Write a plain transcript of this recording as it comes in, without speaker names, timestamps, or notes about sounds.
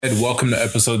And welcome to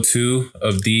episode 2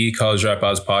 of the College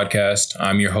Dropouts podcast.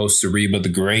 I'm your host, Soriba the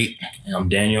Great. And I'm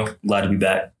Daniel. Glad to be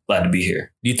back. Glad to be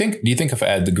here. Do you think if I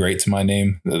add the Great to my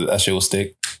name, that shit will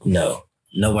stick? No.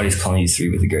 Nobody's calling you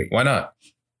Soriba the Great. Why not?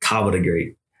 Kaba the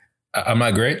Great. I'm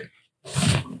not great?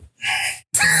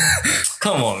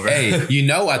 Come on, bro. Hey,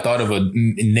 I thought of a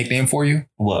nickname for you.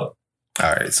 What?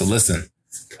 All right, so listen.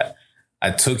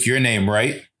 I took your name,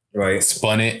 right? Right.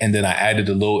 Spun it, and then I added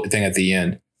a little thing at the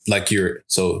end.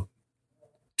 So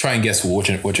try and guess what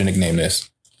your nickname is.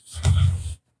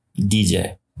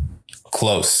 DJ.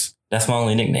 Close. That's my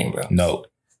only nickname, bro. No.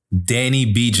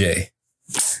 Danny BJ.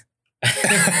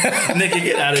 Nigga,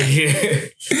 get out of here.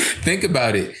 Think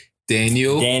about it.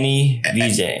 Danny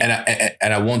BJ.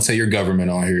 And I won't say your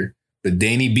government on here, but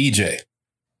Danny BJ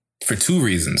for 2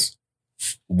 reasons.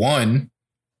 One,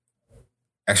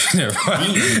 actually, never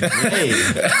mind.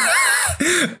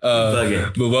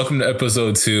 But welcome to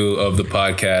episode 2 of the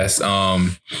podcast.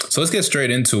 So let's get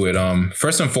straight into it.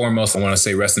 First and foremost, I want to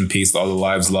say rest in peace to all the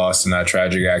lives lost in that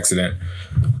tragic accident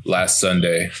last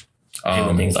Sunday.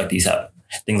 When things like this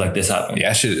happen. Yeah,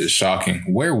 that shit is shocking.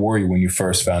 Where were you when you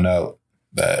first found out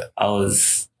that? I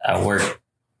was at work.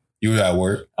 You were at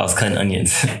work? I was cutting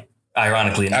onions.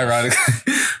 Ironically.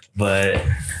 But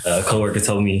a coworker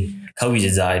told me Kobe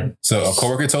just died. So a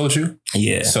coworker told you?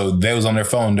 Yeah. So they was on their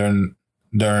phone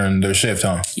during their shift,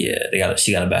 huh? Yeah,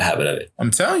 she got a bad habit of it.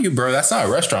 I'm telling you, bro, that's not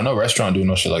a restaurant. No restaurant doing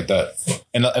no shit like that.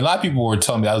 And a lot of people were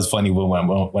telling me that was funny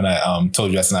when I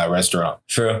told you that's not a restaurant.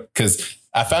 True. Because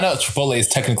I found out Chipotle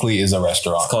is a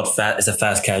restaurant. It's a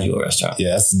fast casual restaurant.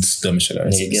 Yeah, that's the dumbest shit ever.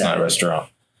 It's not a restaurant.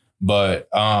 But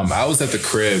I was at the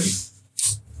crib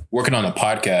working on a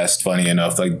podcast, funny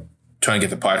enough, like trying to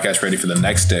get the podcast ready for the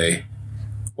next day.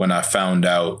 When I found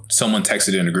out, someone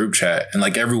texted in a group chat, and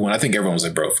I think everyone was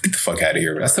like, bro, get the fuck out of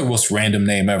here. But that's the most random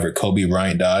name ever. Kobe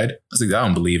Bryant died. I was like, I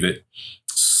don't believe it.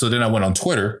 So then I went on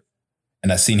Twitter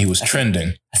and I seen he was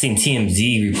trending. I seen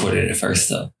TMZ reported it first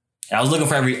though. And I was looking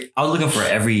for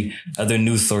every other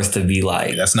news source to be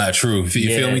like, that's not true. You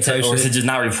feel me? Or to just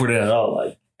not report it at all.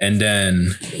 Like, and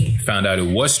then found out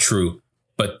it was true.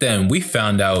 But then we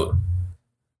found out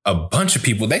a bunch of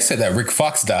people, they said that Rick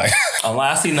Fox died.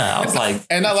 I seen that. I was like,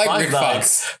 and I like Rick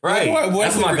Fox. Right.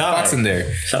 What's Rick Fox in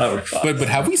there? Shout out Rick Fox. But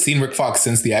have we seen Rick Fox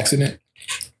since the accident?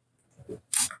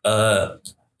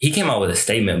 He came out with a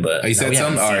statement, but he said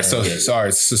something. All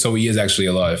right, so he is actually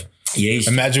alive. Yeah.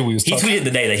 Imagine we was talking. He tweeted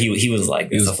the day that he was like,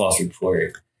 it's a false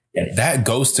report. Yeah. That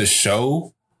goes to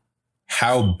show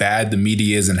how bad the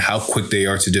media is and how quick they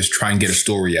are to just try and get a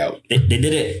story out. They did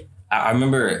it. I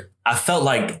remember. I felt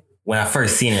like. When I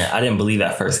first seen it, I didn't believe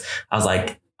at first. I was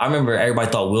like, I remember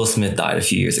everybody thought Will Smith died a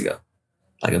few years ago.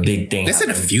 Like a big thing. They said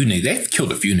a few niggas. They've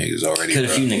killed a few niggas already. Killed a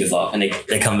few niggas off and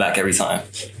they come back every time.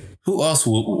 Who else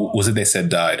was it they said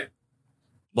died?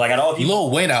 Like at all people.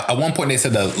 Lil Wayne, at one point they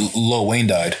said that Lil Wayne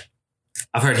died.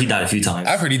 I've heard he died a few times.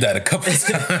 I've heard he died a couple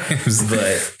times.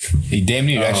 But he damn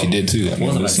near actually did too. I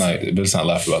mean, let's not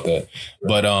laugh about that.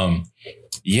 But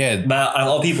yeah. But out of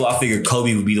all people, I figured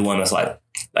Kobe would be the one that's like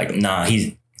nah,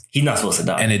 he's not supposed to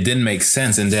die. And it didn't make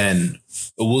sense. And then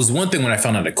it was one thing when I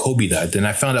found out that Kobe died. Then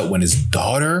I found out when his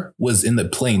daughter was in the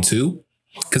plane too.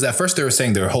 Because at first they were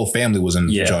saying their whole family was in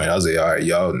the joint. I was like, all right,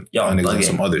 y'all niggas on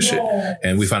some other shit.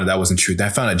 And we found out that wasn't true. Then I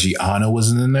found out Gianna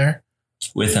wasn't in there.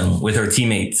 With her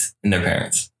teammates and their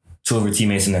parents. 2 of her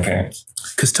teammates and their parents.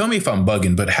 Because tell me if I'm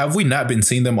bugging, but have we not been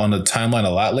seeing them on the timeline a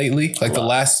lot lately? Like the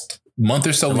last month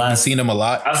or so, we've been seeing them a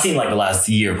lot. I've seen like the last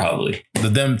year probably.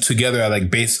 Them together at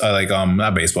not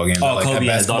baseball games, like Kobe at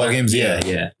basketball games.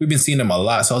 Yeah. We've been seeing them a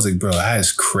lot. So I was like, bro, that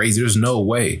is crazy. There's no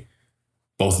way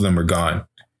both of them are gone.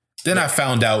 Then I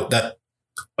found out that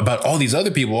about all these other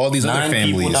people, all these other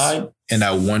families in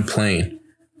that one plane.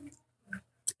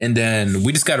 And then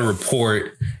we just got a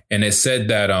report and it said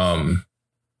that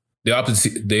the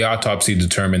autopsy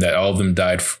determined that all of them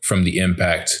died from the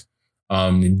impact.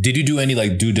 Did you do any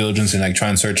like due diligence and like try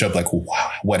and search up like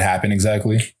what happened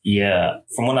exactly? Yeah.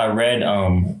 From what I read,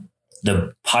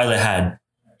 the pilot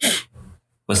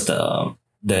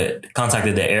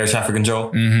contacted the air traffic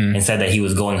control and said that he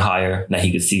was going higher, that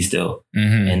he could see still.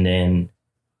 And then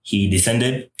he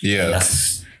descended. Yeah.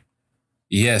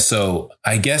 Yeah. So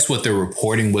I guess what they're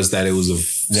reporting was that it was a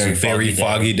very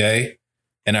foggy day.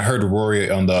 And I heard Rory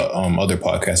on the other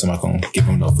podcast. I'm not going to give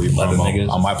him no free promo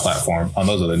on my platform, on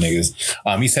those other niggas.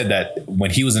 He said that when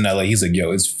he was in LA, he's like,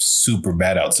 yo, it's super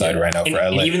bad outside right now for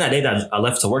LA. And even that day that I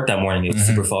left to work that morning, it was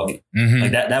super foggy.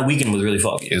 Like that weekend was really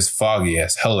foggy. It was foggy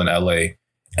as hell in LA.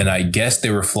 And I guess they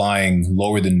were flying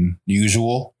lower than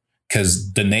usual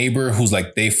because the neighbor who's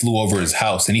like, they flew over his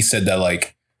house and he said that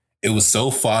like, it was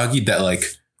so foggy that like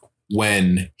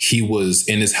when he was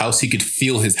in his house, he could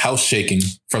feel his house shaking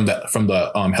from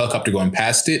the helicopter going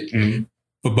past it. Mm-hmm.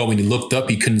 But when he looked up,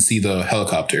 he couldn't see the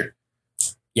helicopter.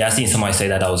 Yeah, I seen somebody say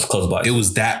that was close by. It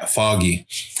was that foggy.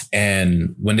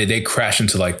 And when they crashed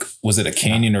into like, was it a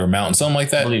canyon or a mountain? Something like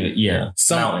that? I believe it, yeah.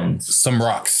 Mountains. Some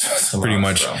rocks, pretty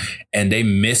much. Bro. And they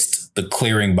missed the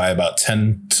clearing by about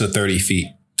 10 to 30 feet.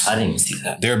 I didn't even see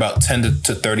that. They're about 10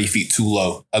 to 30 feet too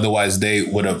low. Otherwise, they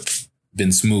would have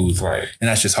been smooth. Right. And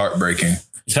that's just heartbreaking.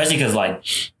 Especially because like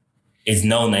it's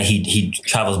known that he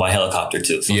travels by helicopter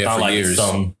too. So it's not like it's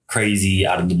some crazy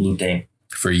out of the blue thing.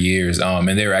 For years. And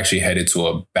they were actually headed to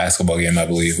a basketball game, I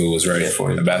believe it was, right?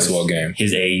 For a basketball game.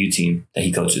 His AAU team that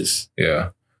he coaches. Yeah.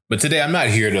 But today I'm not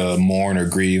here to mourn or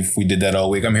grieve. We did that all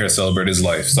week. I'm here to celebrate his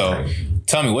life. So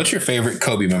tell me, what's your favorite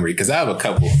Kobe memory? Because I have a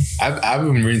couple. I've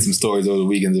been reading some stories over the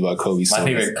weekends about Kobe. My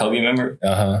favorite Kobe memory?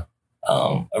 A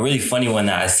really funny one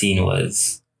that I seen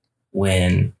was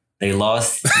when they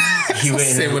lost. He went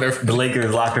in the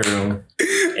Lakers locker room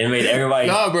and made everybody.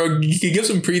 Nah, bro, you can give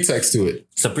some pretext to it.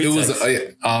 Some pretext.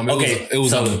 It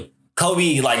was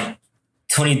Kobe, like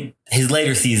his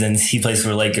later seasons, he plays for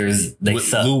the Lakers. They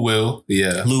suck. Lou Will,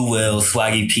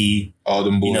 Swaggy P, all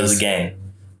them boys. You know the game.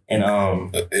 And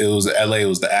it was LA. It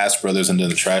was the Ass Brothers and then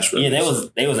the Trash Brothers. Yeah,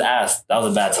 they was Ass. That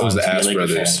was a bad time. It was the Ass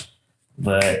Brothers, fan.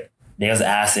 But they was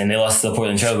Ass, and they lost to the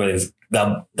Portland Trail Blazers.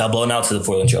 Got blown out to the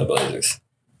Portland Trail Blazers.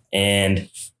 And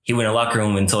he went in the locker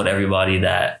room and told everybody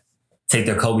that take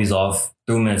their Kobe's off,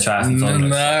 threw them in the trash.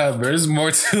 Nah, bro, there's more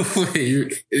to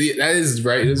it. That is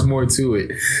right. There's more to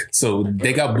it. So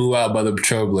they got blew out by the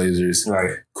Trailblazers.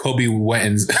 Right. Kobe went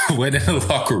in the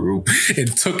locker room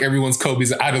and took everyone's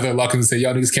Kobe's out of their locker and said,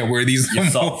 "Y'all niggas can't wear these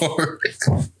no more."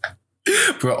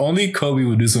 Bro, only Kobe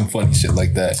would do some funny shit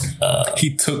like that.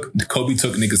 Kobe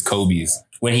took niggas Kobe's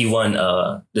when he won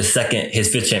his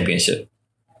fifth championship.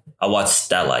 I watched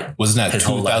that like wasn't that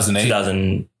 2008?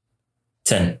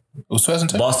 2010. It was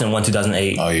 2010. Boston won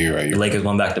 2008. Oh, you're right. The Lakers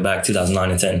won back to back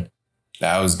 2009 and 10.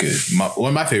 That was good. One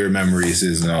of my favorite memories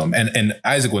is and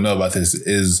Isaac will know about this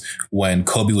is when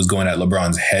Kobe was going at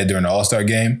LeBron's head during the All-Star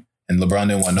game and LeBron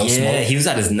didn't want no smoke. Yeah, he was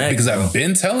at his neck. Because I've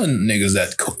been telling niggas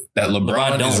that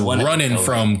LeBron is running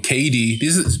from KD.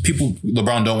 These is people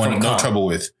LeBron don't want no trouble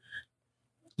with.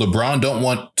 LeBron don't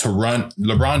want to run.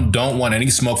 LeBron don't want any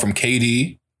smoke from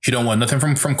KD. He don't want nothing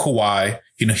from Kawhi.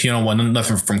 He don't want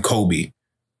nothing from Kobe.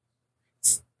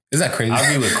 Isn't that crazy? I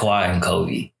agree with Kawhi and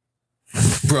Kobe.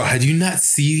 Bro, had you not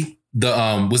see the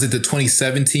was it the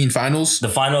 2017 finals? The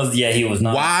finals, yeah, he was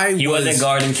not. He wasn't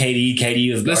guarding KD.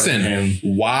 KD was guarding him.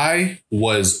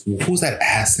 Who's that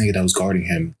ass nigga that was guarding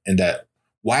him?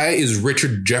 Why is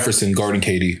Richard Jefferson guarding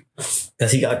KD?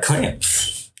 Because he got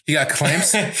clamps. He got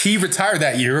clamps? He retired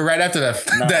that year, right after that.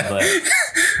 But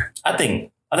I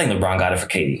think LeBron got it for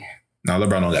KD. No,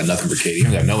 LeBron don't got nothing for KD. He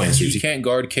don't got no answers. He can't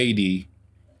guard KD,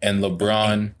 and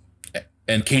LeBron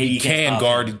and KD can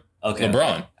guard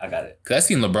LeBron. I got it. Because I've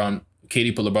seen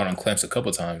KD put LeBron on clamps a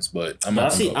couple times, but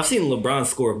I've seen LeBron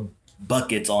score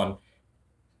buckets on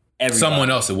everybody. Someone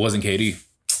else. It wasn't KD.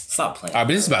 Stop playing. All right,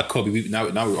 but this is about Kobe. Now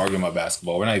we're arguing about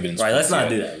basketball. We're not even right. Let's not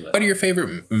do that. But. What are your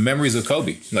favorite memories of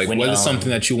Kobe? Like, what is something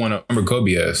that you want to remember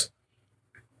Kobe as?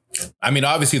 I mean,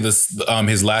 obviously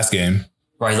his last game.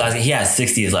 Right, he had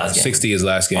 60 his last game. 60 his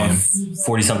last game.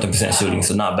 40-something% shooting,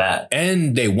 so not bad.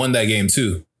 And they won that game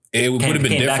too. It would have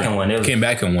been different. Came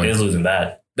back and won. It was losing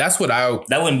bad. That's what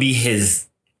that wouldn't be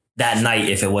that night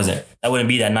if it wasn't. That wouldn't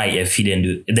be that night if he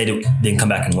didn't didn't come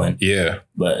back and win. Yeah.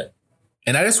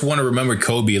 And I just want to remember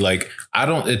Kobe. Like,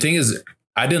 the thing is,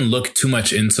 I didn't look too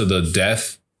much into the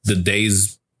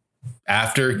days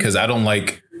after, because I don't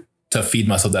like to feed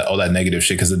myself all that negative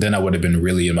shit, because then I would have been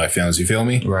really in my feelings. You feel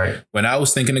me? Right. When I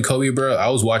was thinking of Kobe, bro, I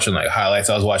was watching like highlights.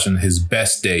 I was watching his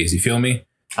best days. You feel me?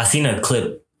 I seen a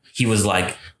clip. He was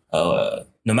like, no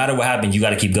matter what happened, you got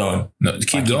to keep going. No,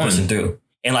 keep going. Pushing through.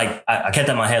 And like, I kept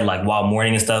that in my head, like while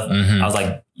mourning and stuff, I was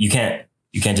like, you can't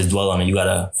just dwell on it. You got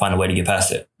to find a way to get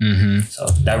past it. Mm-hmm. So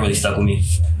that really stuck with me.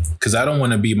 Because I don't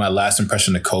want to be, my last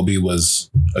impression of Kobe was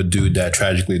a dude that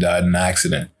tragically died in an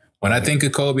accident. When I think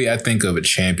of Kobe, I think of a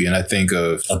champion. I think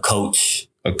of a coach,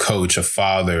 a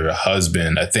father, a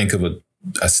husband. I think of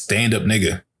a stand-up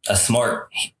nigga. He's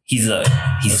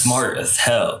smart as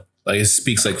hell. Like, he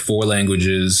speaks like 4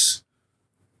 languages.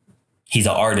 He's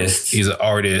an artist. He has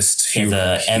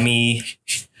an Emmy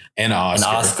and an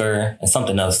Oscar and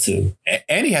something else too.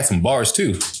 And he had some bars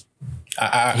too.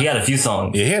 He had a few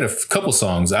songs. Yeah, he had a couple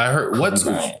songs. I heard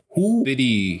who did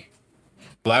he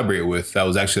collaborate with? That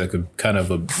was actually like a kind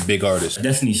of a big artist.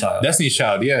 Destiny's Child.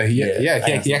 Yeah. He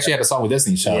actually had a song with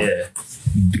Destiny's Child.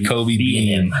 Yeah. Kobe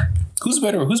being. Who's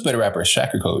better rapper,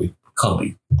 Shaq or Kobe?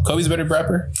 Kobe. Kobe's a better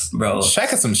rapper? Bro.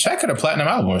 Shaq had a platinum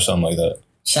album or something like that.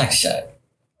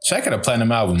 Shaq had a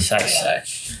platinum album.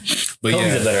 Shaq. But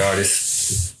Kobe's a better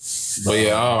artist. But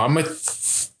yeah,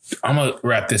 I'm gonna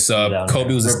wrap this up.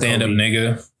 Kobe was a stand-up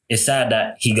nigga. It's sad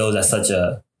that he goes at such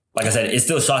a, like I said, it's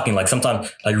still shocking. Like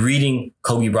sometimes, like reading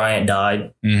Kobe Bryant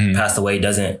died, passed away,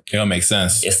 it don't make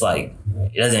sense. It's like,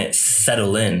 it doesn't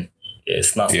settle in.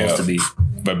 It's not supposed to be.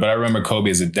 But I remember Kobe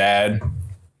as a dad,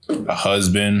 a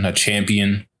husband, a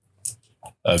champion,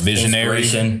 a visionary,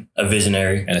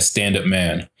 and a stand-up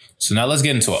man. So now let's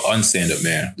get into an unstand-up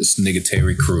man. This nigga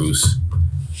Terry Crews.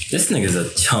 This nigga's a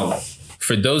chump.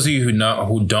 For those of you who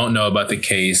don't know about the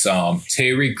case,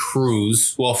 Terry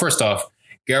Crews. Well, first off,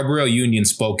 Gabrielle Union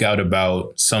spoke out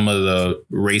about some of the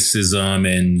racism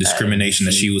and discrimination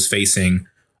that she was facing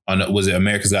on, was it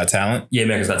America's Got Talent? Yeah,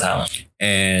 America's Got Talent.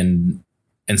 And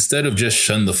instead of just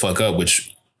shutting the fuck up,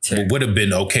 which would have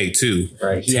been okay too,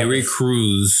 right? Terry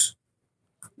Crews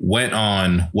went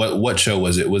on what show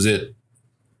was it? Was it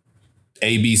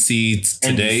ABC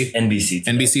Today?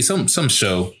 NBC, some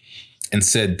show, and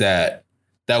said that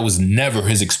was never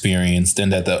his experience,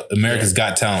 and that the America's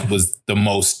Got Talent was the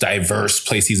most diverse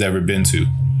place he's ever been to.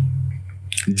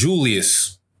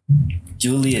 Julius,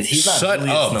 he's not shut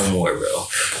Julius up no more, bro.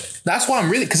 That's why I'm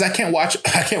really, because I can't watch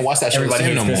that show the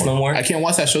same no more. I can't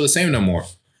watch that show the same no more.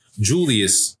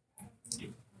 Julius,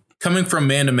 coming from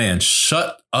man to man,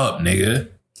 shut up, nigga.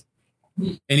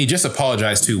 And he just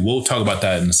apologized too. We'll talk about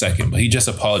that in a second, but he just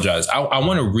apologized. I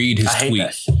want to read his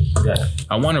tweet.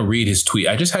 I want to read his tweet.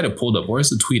 I just had it pulled up. Where's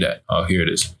the tweet at? Oh, here it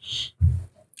is.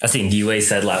 I seen D-Wade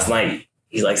said last night,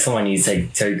 he's like, someone needs to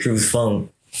take Terry Crews' phone.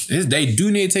 They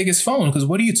do need to take his phone, because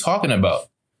what are you talking about?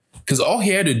 Because all he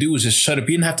had to do was just shut up.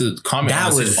 He didn't have to comment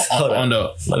on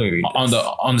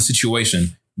the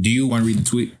situation. Do you want to read the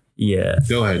tweet? Yeah.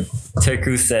 Go ahead. Terry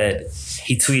Crews said,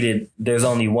 he tweeted, there's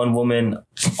only one woman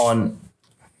on...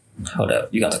 Hold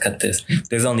up. You got to cut this.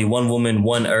 There's only one woman,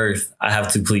 one earth I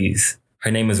have to please. Her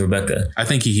name is Rebecca. I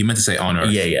think he meant to say on earth.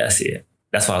 Yeah, I see it.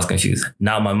 That's why I was confused.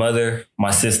 Not my mother,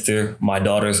 my sister, my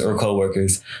daughters, or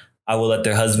coworkers. I will let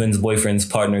their husbands, boyfriends,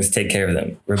 partners take care of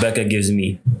them. Rebecca gives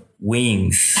me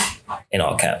wings, in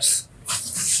all caps.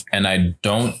 And I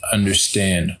don't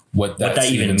understand what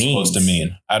that even means. Supposed to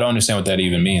mean. I don't understand what that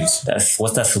even means.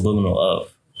 What's that subliminal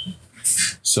of?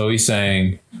 So he's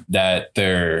saying that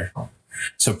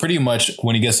so pretty much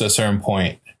when he gets to a certain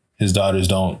point, his daughters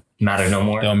don't matter no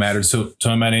more. They don't matter to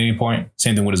him at any point.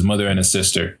 Same thing with his mother and his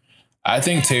sister. I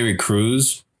think Terry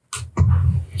Crews,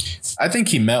 I think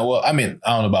he meant well. I mean,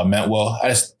 I don't know about meant well. I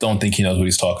just don't think he knows what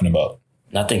he's talking about.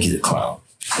 I think he's a clown.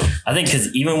 I think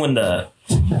because even when the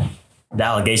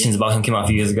allegations about him came out a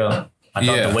few years ago, I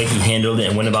thought the way he handled it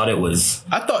and went about it was...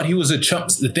 I thought he was a chump.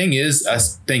 The thing is,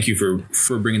 thank you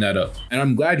for bringing that up. And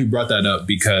I'm glad you brought that up,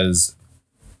 because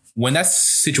when that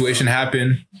situation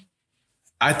happened,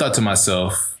 I thought to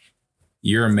myself,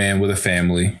 you're a man with a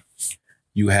family.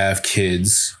 You have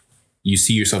kids. You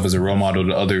see yourself as a role model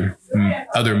to other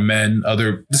men,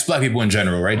 just black people in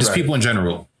general, right? Just people in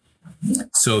general.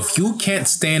 So if you can't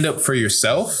stand up for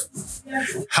yourself,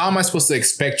 how am I supposed to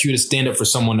expect you to stand up for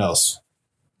someone else?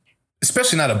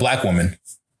 Especially not a black woman.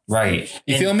 Right.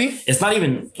 You feel me? It's not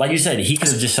even, like you said, he could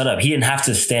have just shut up. He didn't have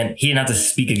to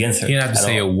speak against her. He didn't have to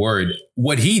say a word.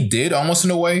 What he did, almost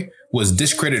in a way, was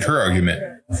discredit her argument.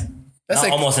 That's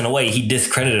not almost in a way, he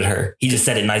discredited her. He just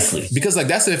said it nicely. Because like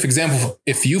that's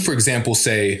if you, for example,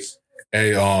 say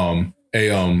if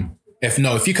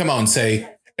you come out and say,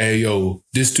 hey, yo,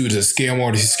 this dude is a scam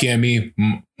artist, he scammed me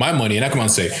my money. And I come out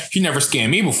and say, he never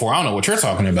scammed me before. I don't know what you're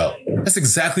talking about. That's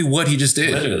exactly what he just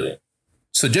did. Literally.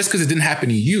 So just because it didn't happen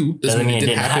to you doesn't mean it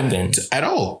didn't happen at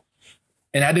all.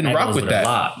 And I didn't rock with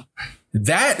that.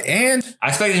 That and... I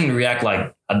expect him to react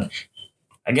like...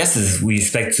 I guess we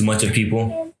expect too much of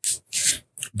people.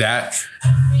 That.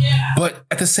 But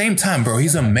at the same time, bro,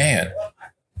 he's a man.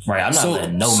 Right. I'm not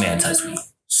letting no man touch me.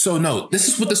 So no, this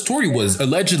is what the story was.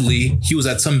 Allegedly, he was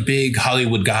at some big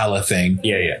Hollywood gala thing.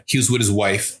 Yeah. He was with his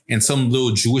wife, and some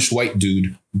little Jewish white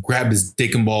dude grabbed his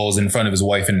dick and balls in front of his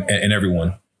wife and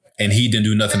everyone. And he didn't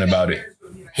do nothing about it.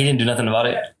 He didn't do nothing about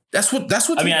it? That's what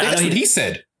he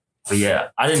said. But yeah,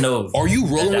 I didn't know. Are you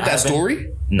rolling with that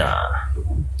story? Nah.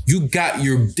 You got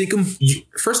your dick.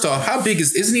 First off, how big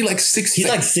isn't he like 6? He's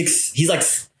like 6. He's like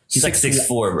 6'4",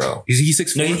 bro. He's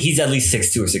 6'4"? No, he's at least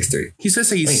 6'2" or 6'3". He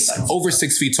says he's over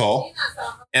 6 feet tall.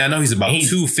 And I know he's about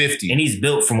 250. And he's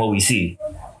built from what we see.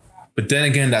 But then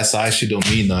again, that size shit don't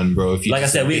mean nothing, bro. If you like I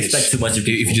said, we expect too much of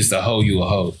people. If you're just a hoe, you a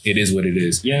hoe. It is what it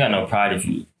is. You ain't got no pride if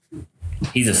you...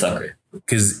 He's a sucker.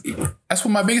 Because that's what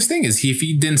my biggest thing is. If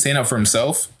he didn't stand up for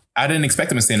himself, I didn't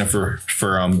expect him to stand up for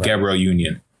Gabrielle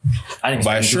Union. But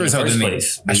I sure as hell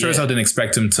didn't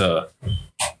expect him to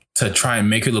try and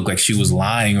make her look like she was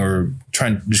lying or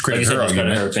trying to discredit her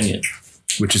argument. Her opinion.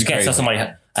 Which is crazy.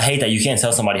 I hate that you can't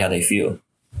tell somebody how they feel.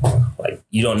 Like,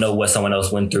 you don't know what someone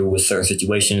else went through with certain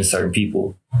situations, certain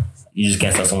people. You just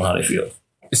can't tell someone how they feel.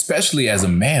 Especially as a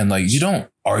man, like, you don't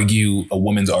argue a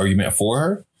woman's argument for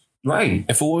her. Right.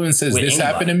 If a woman says this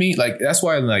happened to me, like, that's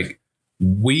why, like,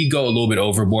 we go a little bit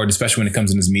overboard, especially when it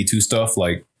comes in this Me Too stuff.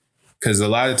 Like, because a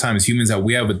lot of times humans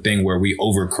we have a thing where we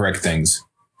overcorrect things.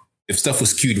 If stuff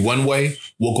was skewed one way,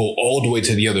 we'll go all the way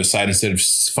to the other side instead of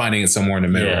finding it somewhere in the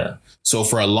middle. Yeah. So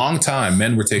for a long time,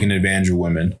 men were taking advantage of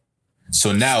women.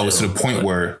 So now it's to the point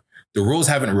where the rules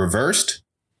haven't reversed,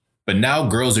 but now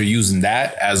girls are using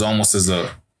that as almost as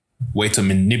a way to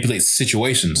manipulate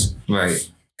situations. Right.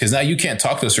 Because now you can't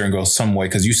talk to a certain girl some way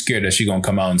because you're scared that she's going to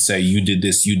come out and say, you did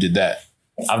this, you did that.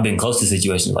 I've been close to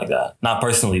situations like that. Not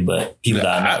personally, but people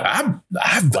that I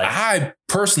know. I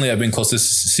personally have been close to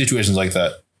situations like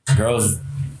that. Girls,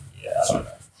 yeah, I don't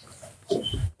know.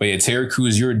 But yeah, Terry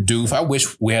Crews, you're a doof. I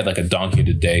wish we had like a donkey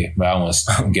today, but I almost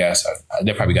guess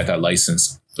they probably got that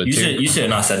license. But you should have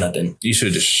not said nothing. You should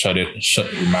have just shut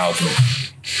your mouth.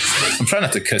 I'm trying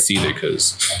not to cuss either,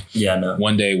 because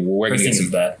one day we're gonna get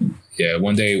some bad. Yeah,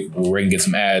 one day we're gonna get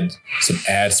some ad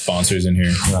sponsors in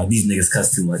here. These niggas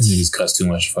cuss too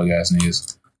much. Fuck ass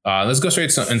niggas. Let's go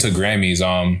straight into Grammys.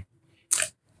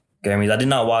 Grammys. I did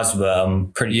not watch, but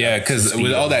I'm pretty. Yeah, because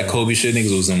with all that Kobe shit,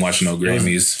 niggas wasn't watching no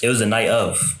Grammys. It was the night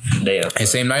of. Day of. And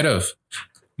same night of.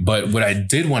 But what I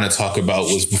did want to talk about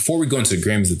was, before we go into the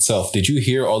Grammys itself, did you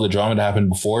hear all the drama that happened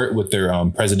before it with their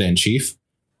president in chief?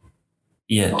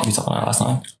 Yeah, did we talk about that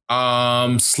last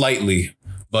time? Slightly.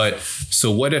 But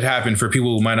so what had happened, for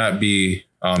people who might not be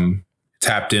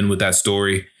tapped in with that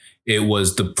story, it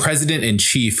was the president in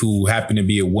chief, who happened to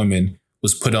be a woman,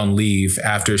 was put on leave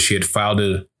after she had filed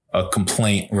a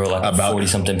complaint about a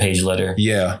 40-something page letter.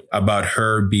 Yeah, about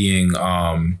her being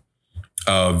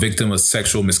a victim of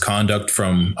sexual misconduct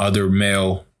from other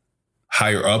male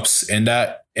higher ups in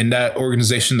that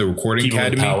organization, the Recording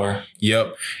Academy. Power.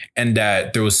 Yep, and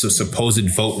that there was some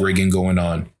supposed vote rigging going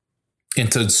on.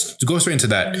 And to go straight into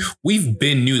that, we've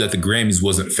been knew that the Grammys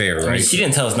wasn't fair, right? She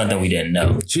didn't tell us nothing we didn't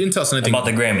know. She didn't tell us anything about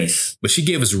the Grammys, but she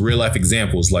gave us real life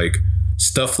examples, like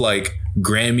stuff like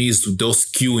Grammys, they'll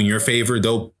skew in your favor.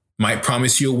 They'll might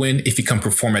promise you a win if you come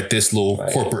perform at this little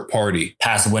corporate party.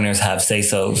 Past winners have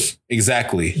say-sos.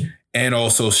 Exactly. And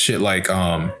also shit like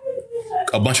a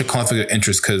bunch of conflict of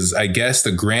interest, because I guess the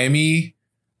Grammys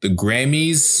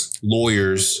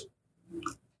lawyers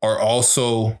are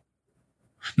also...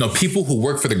 No, people who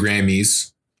work for the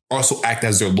Grammys also act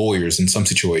as their lawyers in some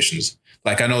situations.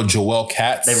 Like I know Joel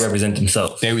Katz. They represent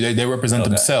themselves. They represent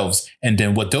themselves. And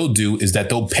then what they'll do is that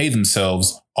they'll pay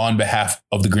themselves on behalf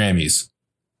of the Grammys.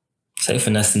 So they're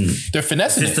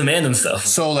finessing system and themselves.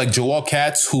 So like Joel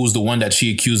Katz, who's the one that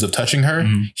she accused of touching her,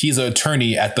 he's an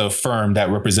attorney at the firm that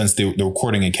represents the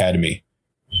Recording Academy.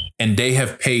 And they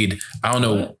have paid, I don't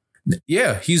know.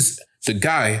 Yeah, he's the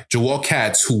guy, Joel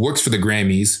Katz, who works for the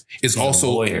Grammys, is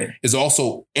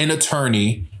also an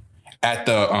attorney at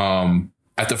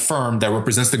the firm that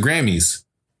represents the Grammys.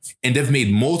 And they've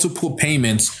made multiple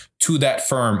payments to that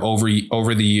firm over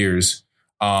the years.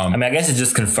 I guess it's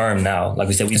just confirmed now. Like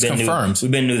we said, we've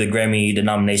been knew the Grammy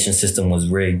denomination system was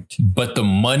rigged. But the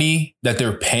money that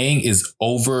they're paying is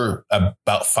over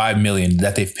about $5 million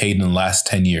that they've paid in the last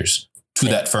 10 years to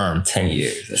that firm. 10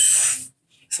 years.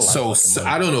 So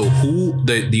I don't know who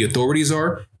the authorities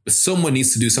are, but someone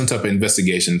needs to do some type of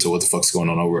investigation into what the fuck's going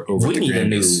on over the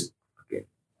Grammys.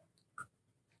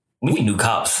 We need new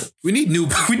cops. We need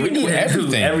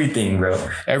everything. Everything, bro.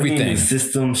 Everything. We need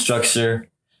system, structure.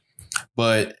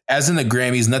 But as in the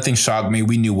Grammys, nothing shocked me.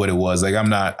 We knew what it was. Like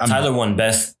Tyler won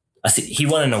best. He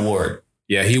won an award.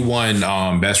 Yeah, he won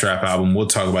best rap album. We'll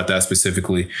talk about that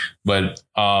specifically. But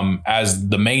as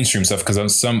the mainstream stuff,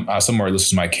 because some more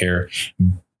listeners might care,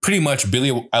 pretty much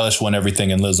Billie Eilish won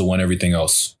everything and Lizzo won everything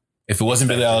else. If it wasn't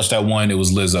Billie Eilish that won, it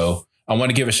was Lizzo. I want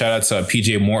to give a shout out to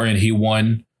PJ Morton. He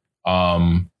won.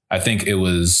 I think it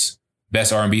was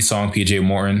best R&B song. PJ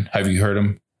Morton. Have you heard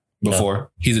him before? No.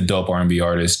 He's a dope R&B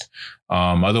artist.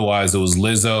 Otherwise, it was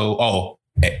Lizzo. Oh,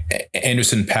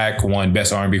 Anderson .Paak won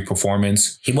best R&B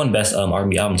performance. He won best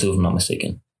R&B album too, if I'm not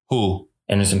mistaken. Who?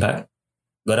 Anderson .Paak.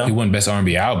 Go down. He won best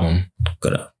R&B album.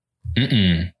 Go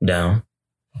down.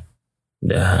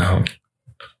 Down.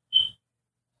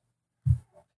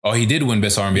 Oh, he did win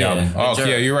best R&B album. Oh,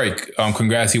 yeah, you're right.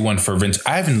 Congrats, he won for Vince.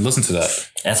 I haven't listened to that.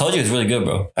 I told you it's really good,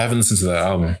 bro. I haven't listened to that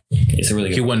album. It's really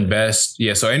good. He won best.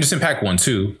 Yeah, so Anderson .Paak won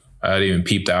too. I didn't even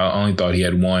peep that. I only thought he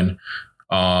had one.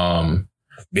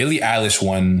 Billie Eilish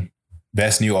won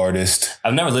Best New Artist.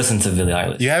 I've never listened to Billie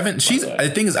Eilish. You haven't?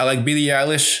 The thing is, I like Billie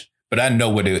Eilish, but I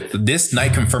know this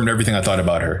night confirmed everything I thought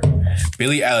about her.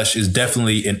 Billie Eilish is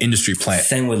definitely an industry plant.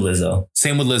 Same with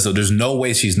Lizzo. There's no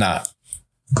way she's not.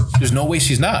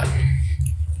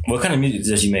 What kind of music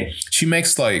does she make? She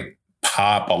makes like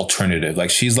pop alternative. Like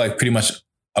she's like pretty much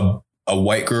a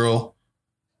white girl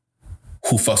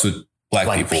who fucks with black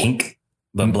like people. Pink,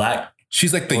 but black.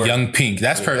 She's like the young Pink.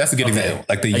 That's a good example.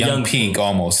 Like the young Pink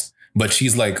almost. But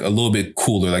she's like a little bit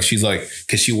cooler. Like she's like,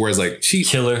 cause she wears like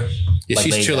chiller. Yeah, like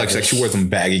she's chill. Like she wears some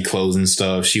baggy clothes and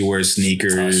stuff. She wears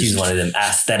sneakers. Oh, she's one of them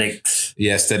aesthetics.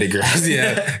 Yeah, aesthetic girls.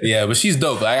 Yeah, yeah. But she's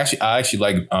dope. I actually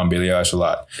like Billie Eilish a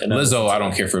lot. Lizzo, I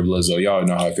don't care for Lizzo. Y'all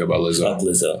know how I feel about Lizzo. Fuck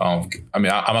Lizzo. I'm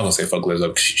not gonna say fuck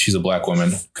Lizzo. She's a black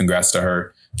woman. Congrats to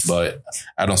her. But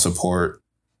I don't support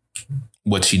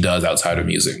what she does outside of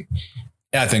music.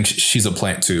 And I think she's a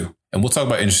plant too. And we'll talk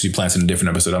about industry plants in a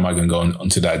different episode. I'm not going to go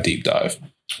into that deep dive.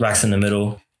 Racks in the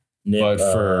Middle. Nip, but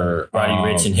for Roddy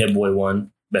Ricch and Hit Boy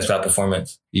won Best Rap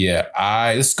Performance. Yeah,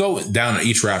 let's go down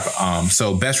each rap.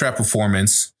 So Best Rap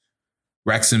Performance,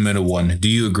 Racks in the Middle won. Do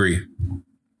you agree?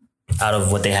 Out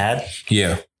of what they had?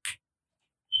 Yeah.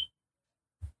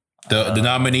 The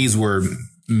nominees were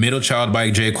Middle Child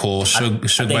by J. Cole, Shook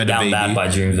by Down DaBaby. Bad by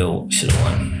Dreamville should have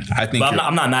won.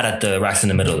 I'm not mad at the Racks in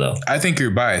the Middle though. I think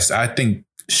you're biased. I think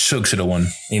Shook should have won.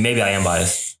 I mean, maybe I am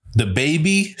biased.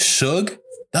 DaBaby, Shook,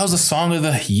 that was a song of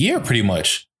the year pretty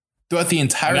much throughout the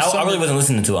entire summer. I really wasn't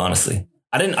listening to it, honestly.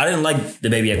 I didn't like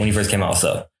DaBaby when he first came out.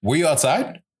 So were you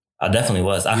outside? I definitely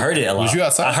was. I heard it a lot. Was you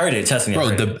outside? I heard it. Trust me, bro.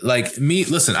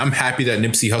 Listen. I'm happy that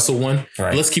Nipsey Hussle won.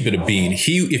 Right. Let's keep it a bean.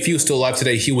 If he was still alive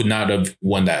today, he would not have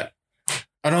won that.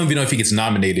 I don't even know if he gets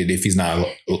nominated if he's not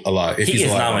alive. If he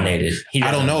gets nominated.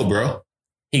 I don't know, bro.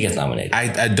 He gets nominated.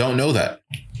 I don't know that.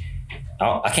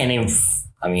 I can't even.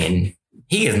 I mean,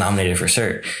 he gets nominated for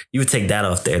sure. You would take that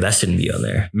off there. That shouldn't be on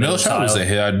there. Middle Child was a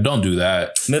hit. Don't do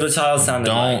that. Middle Child sounded.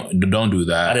 Don't do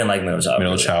that. I didn't like Middle Child.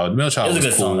 Middle Child was a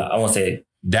good song. I won't say.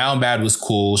 Down Bad was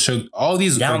cool. All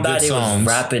these Down Bad, good songs. Was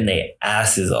rapping their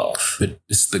asses off. But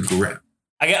it's the grip.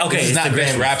 It's not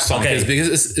best rap song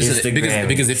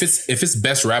because if it's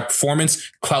best rap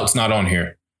performance, Clout's not on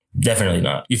here. Definitely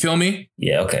not. You feel me?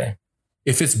 Yeah. Okay.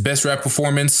 If it's best rap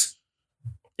performance,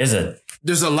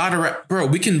 there's a lot of rap, bro.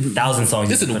 We can 1,000 songs.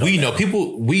 Listen, we know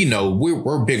people. We know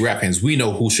we're big rap fans. We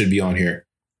know who should be on here.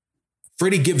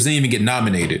 Freddie Gibbs didn't even get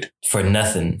nominated for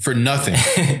nothing.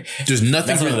 There's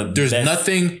nothing.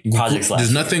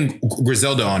 There's nothing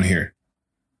Griselda on here.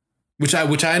 Which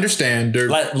I understand.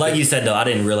 Like you said though, I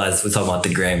didn't realize we're talking about the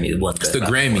Grammys. It's the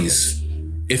Grammys.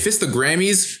 If it's the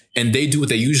Grammys and they do what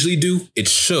they usually do,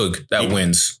 it's Suge that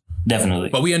wins. Definitely.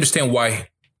 But we understand why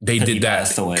they did that.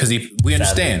 Because we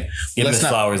understand. Give him his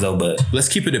flowers though, but let's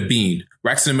keep it a bean.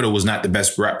 Racks in the Middle was not the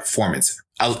best rap performance.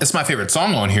 It's my favorite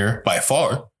song on here by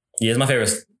far. Yeah, it's my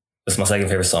favorite. It's my second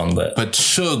favorite song, but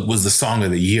Suge was the song of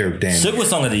the year. Damn, Suge was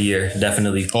song of the year,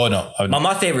 definitely. Oh no,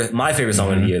 my favorite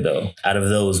song of the year though, out of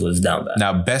those was Down Bad.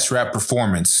 Now, best rap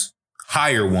performance,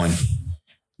 higher one.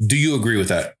 Do you agree with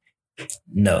that?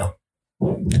 No.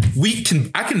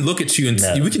 I can look at you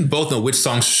and we can both know which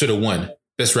song should have won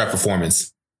best rap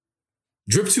performance.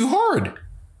 Drip Too Hard.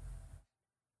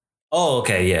 Oh,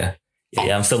 okay, yeah.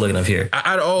 I'm still looking up here.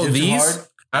 Out of all these.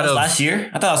 Last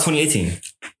year? I thought it was 2018.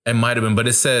 It might have been, but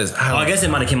it says. I guess it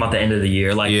might have came out the end of the year,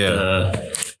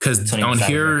 because on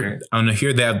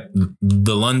here they have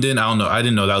the London. I don't know. I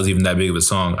didn't know that was even that big of a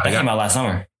song. That came out last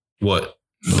summer. What?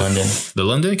 London. The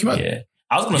London came out. Yeah,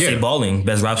 I was gonna say Balling,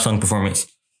 best rap song performance.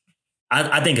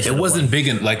 I think it wasn't big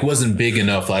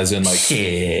enough. As in, like,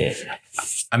 shit.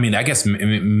 I mean, I guess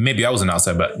maybe I wasn't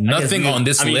outside, but nothing on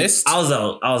this list. I was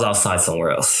outside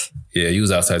somewhere else. Yeah, you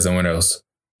was outside somewhere else.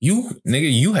 You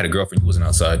had a girlfriend who wasn't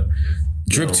outside.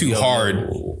 Drip Too Hard.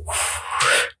 All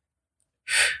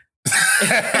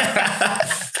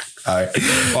right.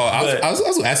 I was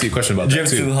going to ask you a question about Drip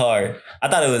that too. Too Hard. I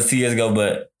thought it was 2 years ago,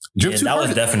 but that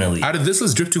was definitely. Out of this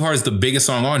list, Drip Too Hard is the biggest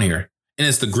song on here. And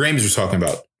it's the Grammys we're talking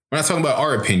about. We're not talking about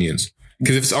our opinions.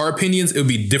 Because if it's our opinions, it would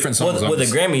be different songs. With the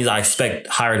Grammys, I expect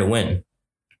higher to win.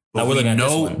 But we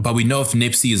know if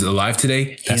Nipsey is alive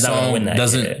today, that song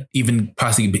doesn't even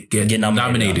possibly get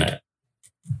nominated.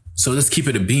 So let's keep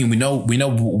it a bean. We know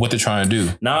what they're trying to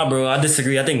do. Nah, bro, I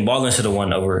disagree. I think Ballin should have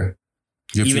won over.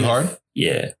 Drip Too Hard?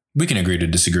 Yeah. We can agree to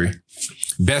disagree.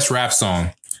 Best rap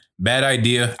song. Bad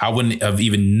Idea. I wouldn't have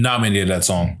even nominated that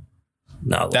song.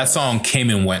 No. That song came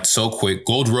and went so quick.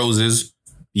 Gold Roses.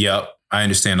 Yep. I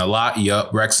understand. A Lot.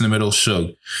 Yep. Racks in the Middle.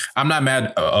 Suge. I'm not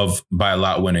mad by A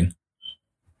Lot winning.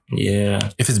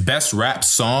 Yeah. If it's best rap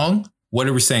song, what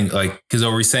are we saying? Like, because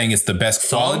are we saying it's the best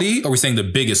quality? Or are we saying the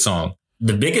biggest song?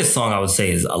 The biggest song I would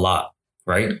say is A Lot,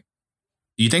 right?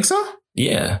 You think so?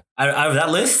 Yeah. Out of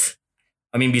that list,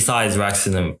 I mean, besides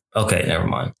Raxton and... Okay, never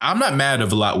mind. I'm not mad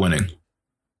of A Lot winning.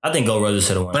 I think Gold Roses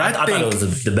should have won. But I thought it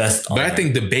was the best. But I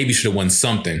think The Baby should have won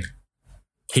something.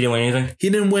 He didn't win anything? He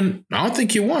didn't win. I don't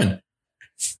think he won.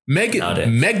 Meg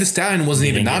Thee Stallion wasn't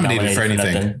even nominated for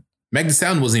anything. Meg Thee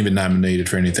Stallion wasn't even nominated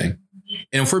for anything.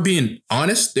 And if we're being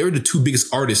honest, they were the two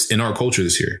biggest artists in our culture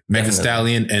this year. Meg Thee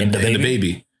Stallion and The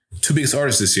Baby. Two biggest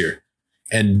artists this year.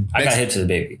 And I got hit to The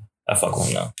Baby. I fuck with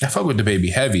him now. I fuck with The Baby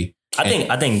heavy.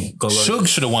 I think Suge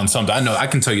should have won something. I know. I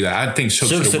can tell you that. I think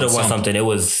Suge should have won something. It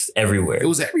was everywhere. It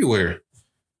was everywhere.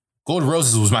 Gold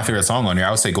Roses was my favorite song on here. I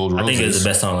would say Gold Roses. I think it was the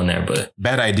best song on there, but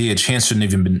Bad Idea. Chance shouldn't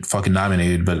even been fucking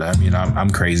nominated, but I mean, I'm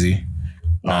crazy.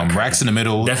 Racks in the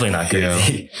Middle. Definitely not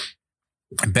crazy.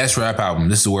 Yeah. Best rap album.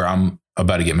 This is where I'm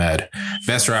about to get mad.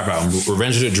 Best rap album.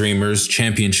 Revenge of the Dreamers,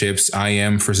 Championships, I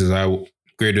Am versus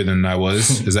Greater Than I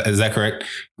Was. Is that correct?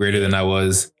 Greater Than I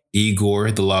Was.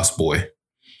 Igor, The Lost Boy.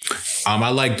 I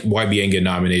liked YBN get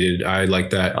nominated. I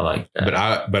like that. I like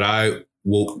that. But I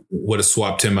would have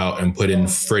swapped him out and put in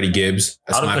Freddie Gibbs.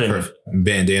 That's my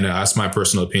Bandana. That's my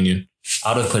personal opinion.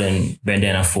 I would have put in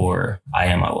Bandana for I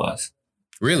Am I Was.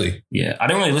 Really? Yeah. I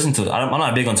didn't really listen to it. I'm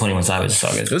not big on 21 Savage, so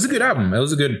I guess. It was a good album. It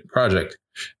was a good project.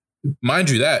 Mind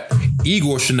you that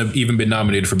Igor shouldn't have even been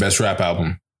nominated for Best Rap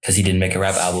Album. Because he didn't make a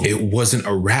rap album. It wasn't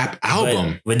a rap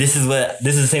album. But this is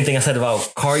the same thing I said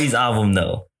about Cardi's album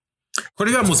though.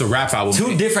 Cardi's album was a rap album.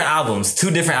 Two different albums.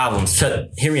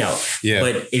 Hear me out. Yeah.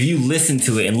 But if you listen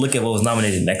to it and look at what was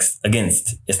nominated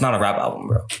against, it's not a rap album,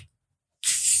 bro.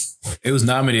 It was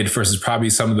nominated versus probably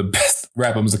some of the best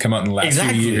rap albums that come out in the last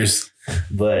few years.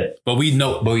 But we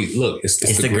know. But look, it's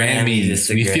the Grammys.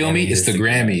 You feel me? It's the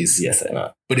Grammys. Yes, I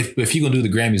know. But if you're gonna do the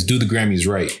Grammys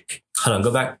right. Hold on,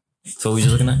 go back. So what were you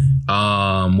just looking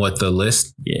at? What the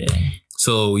list? Yeah.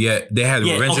 So yeah, they had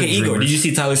Revenge of the Igor, Dreamers. did you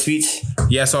see Tyler's speech?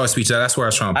 Yeah, I saw his speech. That's where I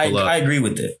was trying to pull up. I agree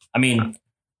with it. I mean,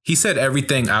 he said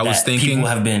everything I was thinking. People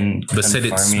have been, but said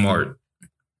it smart.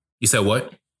 You said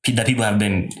what? That people have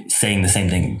been saying the same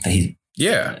thing that he.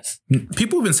 Yeah,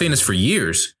 people have been saying this for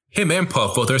years. Him and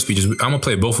Puff, both their speeches. I'm gonna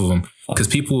play both of them because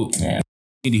people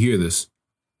need to hear this.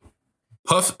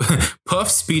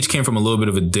 Puff's speech came from a little bit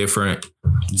of a different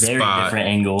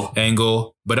different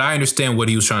angle, but I understand what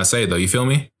he was trying to say though. You feel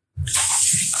me?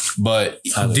 But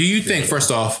do you think, first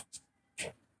off,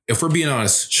 if we're being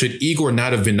honest, should Igor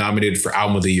not have been nominated for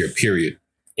Album of the Year, period?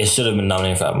 It should have been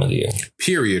nominated for Album of the Year.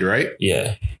 Period, right?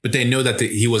 Yeah. But they know that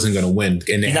he wasn't going to win.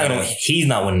 And he's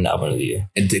not winning the Album of the Year.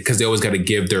 And because they always got to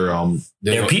give their little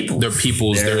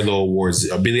awards.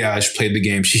 Billie Eilish played the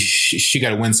game. She got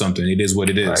to win something. It is what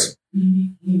it is.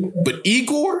 Right. But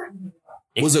Igor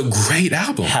was a great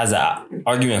album. Has an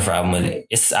argument for Album of the Year.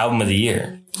 It's Album of the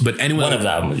Year. But anyway, one of the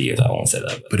Album of the Years. I won't say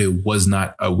that. But it was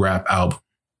not a rap album.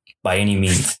 By any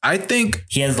means. I think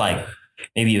he has like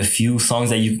maybe a few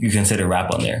songs that you consider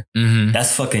rap on there. Mm-hmm.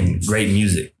 That's fucking great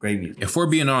music. Great music. If we're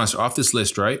being honest, off this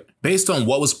list, right? Based on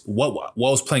what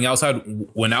was playing outside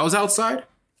when I was outside,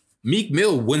 Meek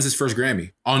Mill wins his first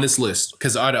Grammy on this list.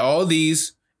 Because out of all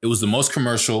these, it was the most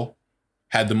commercial,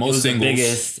 had the most singles. The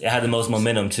biggest, it had the most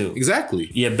momentum too. Exactly.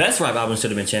 Yeah, best rap album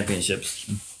should have been Championships.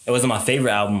 It wasn't my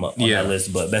favorite album on that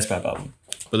list, but best rap album.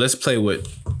 But let's play what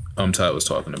Todd was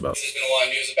talking about. There's been a lot of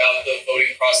news about the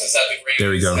voting process at the Grammys. There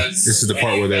we go. This is the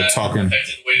part where they're talking.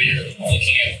 Affected the way that you're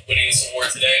looking at winning this award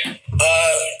today.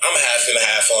 I'm half and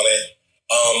half on it.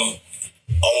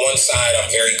 On one side,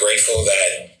 I'm very grateful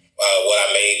that what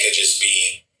I made could just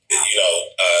be,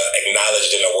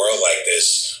 acknowledged in a world like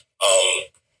this.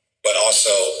 But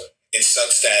also, it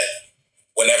sucks that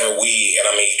whenever we, and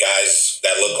I mean guys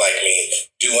that look like me,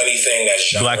 do anything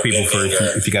that's black people, for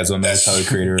if you guys don't know, Tyler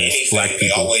Creator is black people.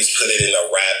 They always put it in a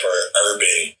rap or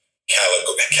urban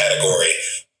category,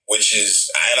 which is,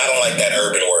 and I don't like that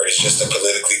urban word. It's just a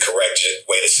politically correct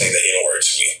way to say the N word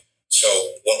to me. So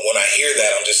when I hear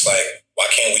that, I'm just like, why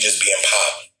can't we just be in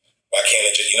pop? Why can't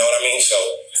it just, you know what I mean? So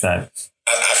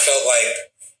I felt like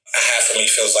half of me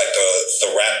feels like the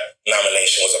rap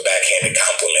nomination was a backhanded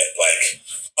compliment. Like,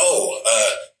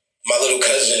 my little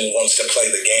cousin wants to play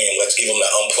the game. Let's give him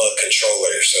the unplugged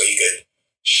controller so he could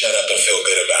shut up and feel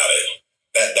good about it.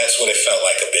 That's what it felt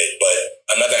like a bit.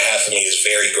 But another half of me is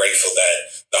very grateful that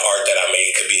the art that I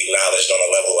made could be acknowledged on a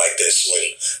level like this when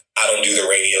I don't do the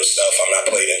radio stuff. I'm not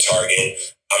played in Target.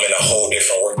 I'm in a whole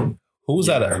different world. Who was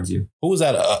that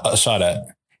a shot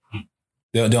at?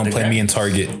 They don't play me in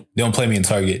Target. They don't play me in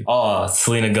Target. Oh,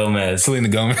 Selena Gomez. Selena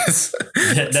Gomez,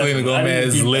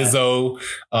 Lizzo,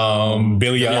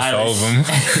 Billie Eilish, all of them.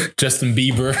 Justin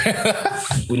Bieber.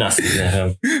 We're not speaking at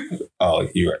him. Oh,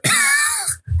 you're right.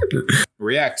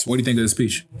 React. What do you think of the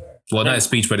speech? Well, not his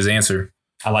speech, but his answer.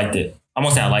 I liked it. I'm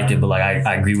gonna say I liked it, but like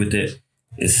I agree with it.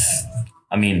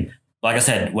 I mean, like I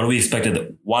said, why do we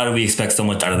expect so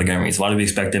much out of the Grammys? Why do we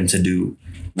expect them to do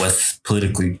what's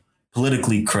politically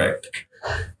correct?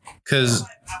 Because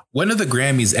when have the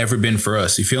Grammys ever been for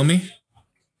us? You feel me?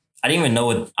 I didn't even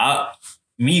know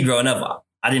me growing up,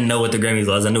 I didn't know what the Grammys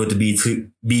was. I knew what the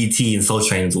BET and Soul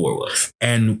Train's award was.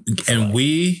 And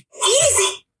we,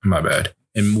 my bad.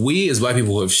 And we as black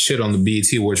people have shit on the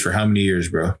BET awards for how many years,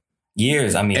 bro?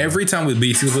 Years. I mean, every time with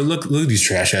BET, look at these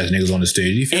trash ass niggas on the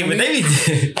stage. You feel me? But they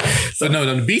be, but no,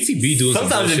 the BET be doing sometimes some bullshit.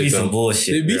 Sometimes it be some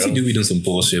bullshit. The BET do be doing some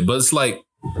bullshit, but it's like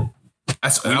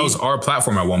that was our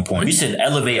platform at one point. We should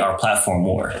elevate our platform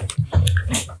more.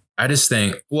 I just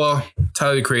think, well,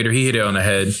 Tyler the Creator, he hit it on the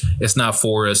head. It's not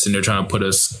for us, and they're trying to put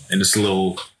us in this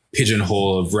little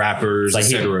pigeonhole of rappers, like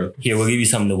etc. Here, we'll give you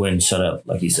something to win. Shut up,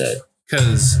 like you said.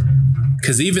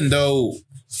 Because even though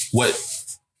what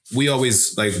we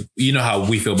always like, you know how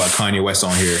we feel about Kanye West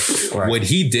on here. Right. What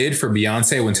he did for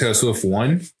Beyonce when Taylor Swift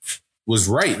won was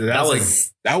right. That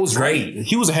was great. Right.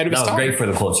 He was ahead of his time. That was great for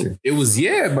the culture. It was,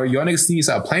 but y'all niggas need to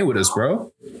stop playing with us,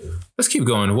 bro. Let's keep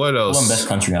going. What else? One best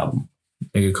country album.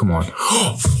 Nigga, come on.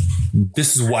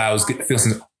 This is why I was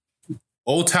feeling.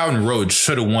 Old Town Road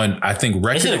should have won, I think,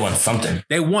 record. They should have won something.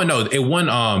 It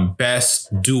won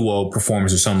best duo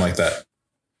performance or something like that.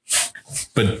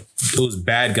 But it was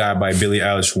Bad Guy by Billie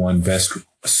Eilish won best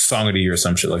song of the year or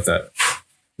some shit like that.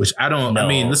 Which I don't, I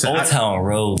mean, listen. Old Town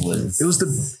Road was. It was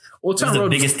the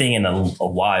biggest thing in a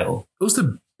while. It was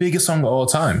the biggest song of all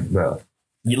time. Bro.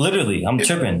 Literally, I'm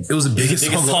tripping. It was the biggest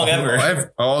song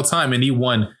ever. All time. And he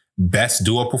won best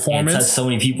duo performance. Touched so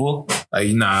many people. Like,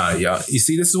 nah, y'all. You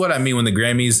see, this is what I mean when the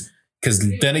Grammys. Because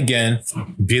then again,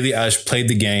 Billie Eilish played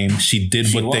the game. She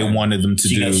did what they wanted them to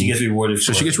do. She gets rewarded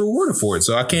for it. She gets rewarded for it.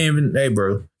 So I can't even, hey,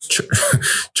 bro,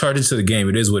 charge it to the game.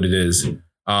 It is what it is.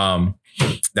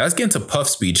 That's getting to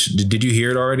Puff's speech. Did you hear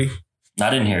it already?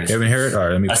 I didn't hear it. You haven't heard it? All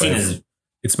right, let me play it.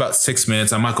 It's about 6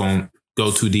 minutes. I'm not going to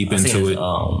go too deep into it.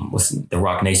 What's the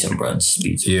Rock Nation brunch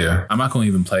speech? Yeah. I'm not going to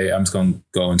even play it. I'm just going to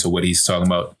go into what he's talking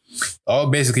about. All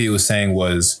basically he was saying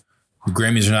was the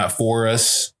Grammys are not for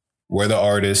us. We're the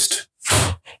artist.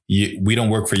 We don't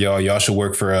work for y'all. Y'all should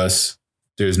work for us.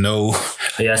 There's no.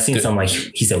 Yeah, I seen something like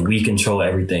he said, we control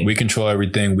everything. We control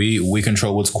everything. We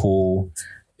control what's cool.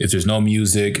 If there's no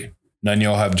music, none of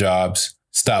y'all have jobs.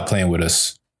 Stop playing with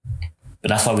us. But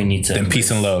that's why we need to. And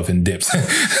peace and love and dips.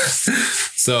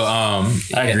 So I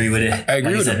agree with it. I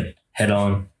agree with it. Head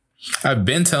on. I've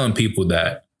been telling people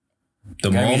that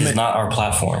the moment is not our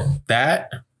platform.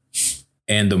 That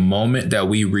and the moment that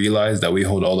we realize that we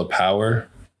hold all the power,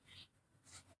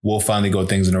 we'll finally go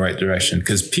things in the right direction.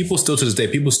 Because people still, to this day,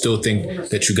 people still think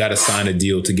that you got to sign a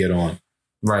deal to get on.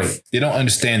 Right. They don't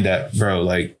understand that, bro.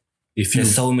 Like,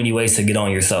 there's so many ways to get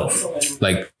on yourself.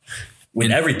 Like, with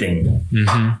everything.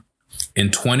 Mm-hmm. In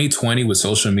 2020, with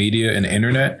social media and the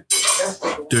internet,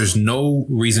 there's no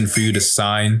reason for you to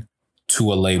sign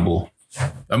to a label.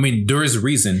 I mean, there is a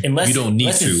reason. You don't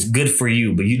need to. It's good for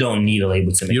you, but you don't need a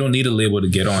label to make. You don't need a label to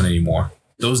get on anymore.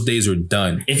 Those days are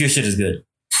done. If your shit is good.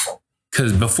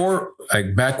 Because before,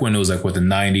 like back when it was like what the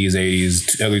 90s,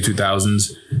 80s, early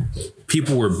 2000s,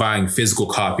 people were buying physical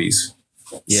copies.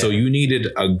 Yeah. So you needed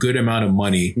a good amount of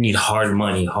money. You need hard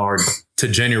money, to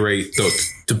generate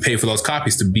to pay for those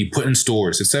copies to be put in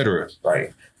stores, etc.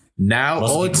 Right. Now,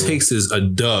 all it takes is a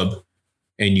dub,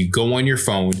 and you go on your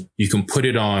phone. You can put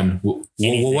it on.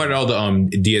 What are all the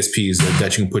DSPs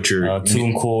that you can put your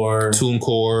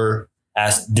TuneCore,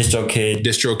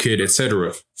 DistroKid,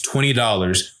 etc.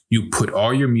 $20. You put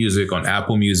all your music on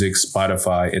Apple Music,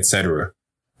 Spotify, etc.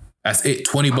 That's it.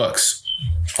 $20.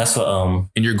 That's what.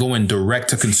 And you're going direct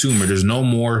to consumer. There's no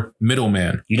more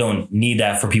middleman. You don't need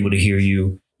that for people to hear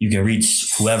you. You can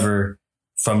reach whoever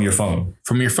from your phone.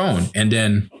 And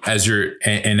then as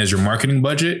your marketing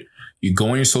budget, you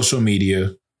go on your social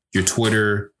media, your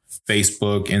Twitter,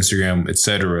 Facebook, Instagram,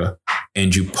 etc.,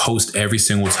 and you post every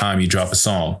single time you drop a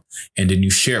song, and then you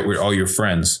share it with all your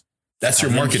friends. That's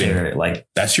your marketing.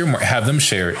 Have them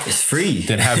share it. It's free.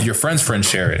 Then have your friends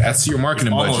share it. That's your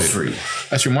marketing budget. Almost free.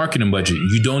 That's your marketing budget.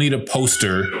 You don't need a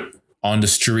poster on the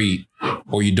street,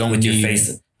 or you don't need your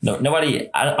face. No, nobody.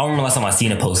 I don't remember last time I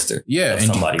seen a poster. Yeah, of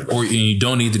somebody. Or you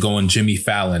don't need to go on Jimmy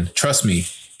Fallon. Trust me,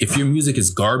 if your music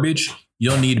is garbage, You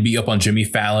don't need to be up on Jimmy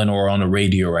Fallon or on the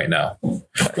radio right now.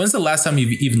 When's the last time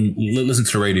you've even listened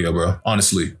to the radio, bro?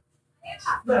 Honestly.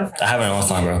 I haven't in a long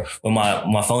time, bro. When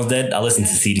my phone's dead, I listen to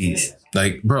CDs.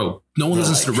 Like, bro, no one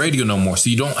listens to the radio no more.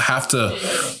 So you don't have to.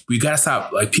 We gotta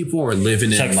stop. Like, people are living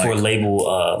Check in for like,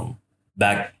 label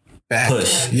back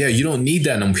push. Yeah, you don't need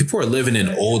that no more. People are living in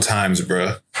old times,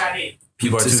 bro.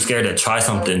 People are too scared to try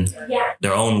something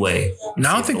their own way. No,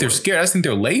 I don't think they're scared. I just think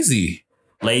they're lazy.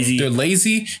 They're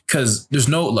lazy because there's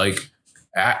no like.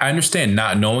 I understand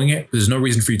not knowing it. There's no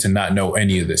reason for you to not know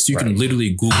any of this. You can literally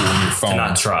Google on your phone. To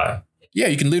not try. Yeah,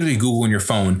 you can literally Google on your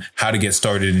phone how to get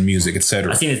started in music,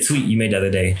 etc. I seen a tweet you made the other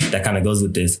day that kind of goes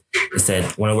with this. It said,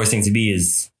 one of the worst things to be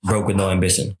is broke with no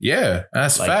ambition. Yeah,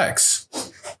 that's like, facts.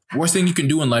 Worst thing you can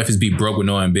do in life is be broke with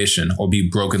no ambition or be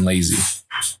broke and lazy.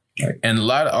 Right. And a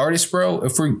lot of artists, bro,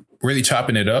 if we're really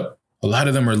chopping it up, a lot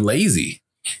of them are lazy.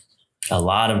 A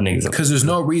lot of niggas. Because there's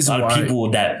no reason why.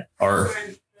 People that are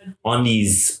on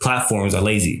these platforms are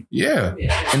lazy. Yeah.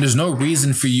 And there's no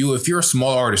reason for you, if you're a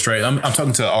small artist, right? I'm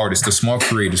talking to artists, the small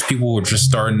creators, people who are just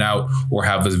starting out or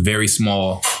have a very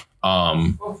small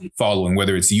following,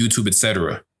 whether it's YouTube,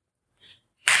 etc.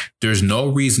 There's no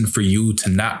reason for you to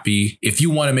not be, if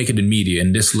you want to make it in media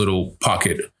in this little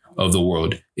pocket of the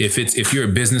world, if you're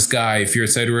a business guy, if you're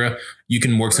etc., you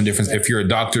can work some difference. If you're a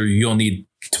doctor, you don't need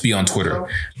to be on Twitter.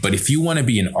 But if you want to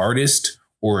be an artist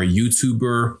or a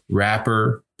YouTuber,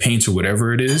 rapper, painter,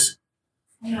 whatever it is,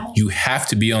 you have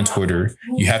to be on Twitter.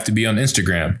 You have to be on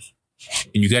Instagram,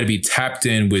 and you got to be tapped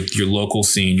in with your local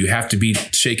scene. You have to be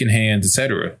shaking hands,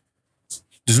 etc.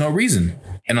 There's no reason.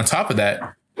 And on top of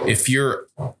that, if you're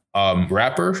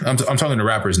rapper, I'm talking to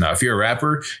rappers now. If you're a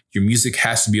rapper, your music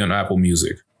has to be on Apple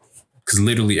Music. Because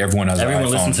literally everyone has an iPhone.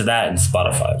 Everyone listens to that in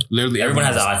Spotify. Literally everyone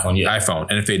has an iPhone, iPhone.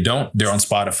 And if they don't, they're on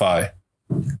Spotify.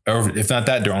 Or if not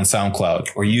that, they're on SoundCloud.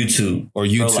 Or YouTube. Or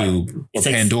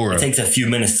Pandora. It takes a few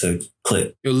minutes to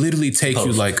click. It'll literally take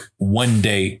you like one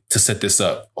day to set this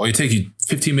up. Or it take you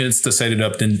 15 minutes to set it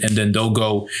up, and then they'll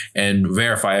go and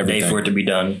verify everything. Day for it to be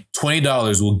done.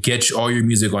 $20 will get you all your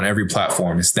music on every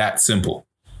platform. It's that simple.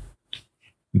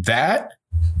 That,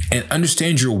 and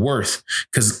understand your worth.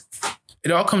 Because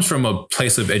it all comes from a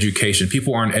place of education.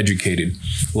 People aren't educated.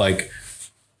 Like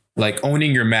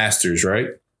owning your masters, right?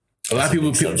 A lot of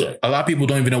people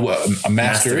don't even know what a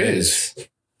master is.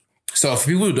 So for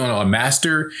people who don't know, a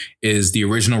master is the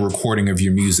original recording of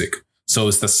your music. So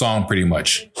it's the song pretty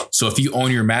much. So if you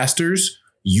own your masters,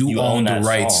 you own the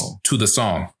rights to the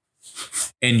song.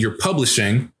 And your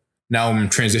publishing, now I'm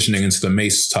transitioning into the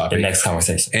Mace topic. The next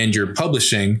conversation. And your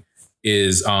publishing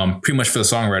is pretty much for the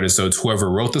songwriters. So it's whoever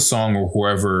wrote the song or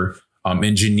whoever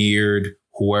engineered,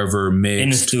 whoever mixed. In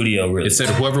the studio, really. It said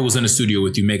whoever was in the studio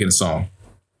with you making a song.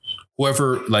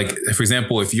 Whoever, like, for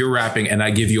example, if you're rapping and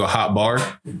I give you a hot bar,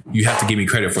 you have to give me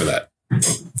credit for that.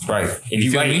 Right. If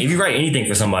you write anything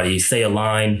for somebody, say a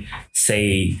line,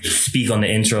 speak on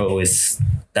the intro,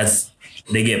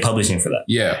 they get publishing for that.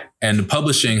 Yeah. And the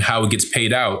publishing, how it gets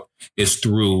paid out is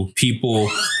through people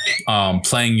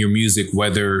playing your music,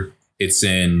 whether it's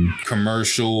in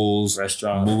commercials,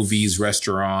 movies,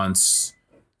 restaurants,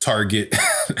 Target.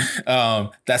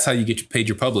 That's how you get paid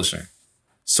your publishing.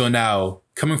 So now,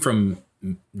 coming from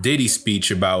Diddy's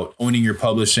speech about owning your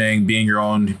publishing, being your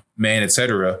own man,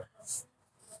 etc.,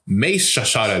 Mace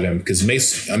shot at him because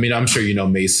Mace. I mean, I'm sure you know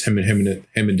Mace. Him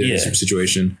and Diddy's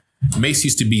situation. Mace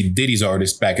used to be Diddy's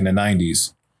artist back in the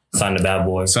 90s. Signed to Bad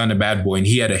Boy, and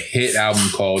he had a hit album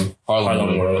called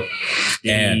Harlow World.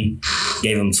 And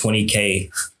gave him $20,000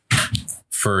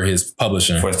 for his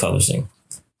publishing.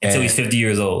 Until he's 50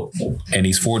 years old. And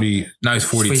he's 40. Now he's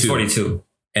 42. He's 42.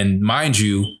 And mind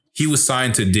you, he was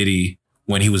signed to Diddy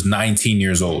when he was 19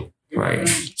 years old. Right.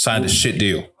 Signed a shit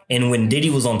deal. And when Diddy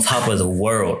was on top of the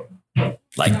world, he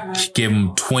gave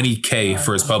him $20,000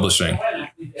 for his publishing.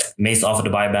 Mace offered to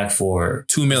buy it back for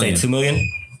 $2 million. $2 million?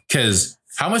 Because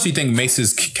how much do you think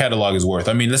Mace's catalog is worth?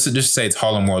 I mean, let's just say it's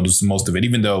Harlem World was most of it,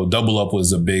 even though Double Up was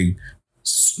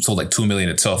sold like $2 million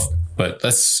itself. But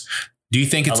do you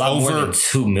think it's a lot over more than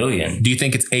 $2 million? Do you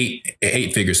think it's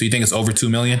eight figures? So you think it's over $2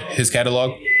 million, his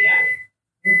catalog?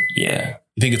 Yeah.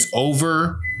 You think it's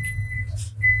over?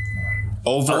 I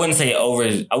wouldn't say over.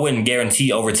 I wouldn't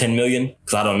guarantee over 10 million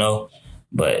because I don't know,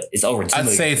 but it's over 2 million.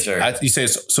 I'd say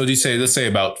so. Do you say, let's say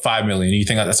about 5 million? You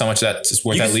think that's how much that's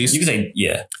worth at least? You can say,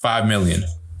 yeah. 5 million.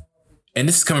 And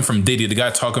this is coming from Diddy, the guy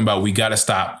talking about we got to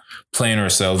stop playing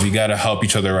ourselves. We got to help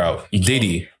each other out.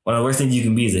 Diddy. One of the worst things you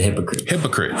can be is a hypocrite.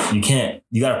 You can't.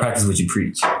 You got to practice what you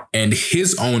preach. And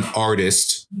his own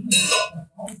artist,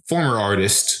 former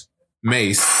artist,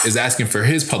 Mace, is asking for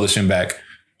his publishing back.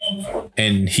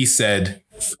 And he said,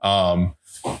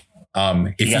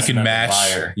 If you can match,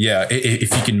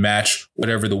 if you can match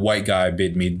whatever the white guy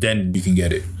bid me, then you can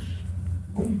get it.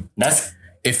 That's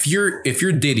if you're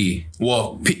Diddy.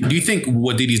 Well, do you think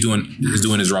what Diddy's doing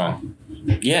is wrong?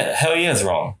 Yeah, hell yeah, it's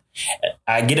wrong.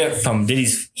 I get it from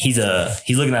Diddy's. He's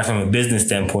looking at it from a business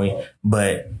standpoint,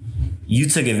 but you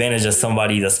took advantage of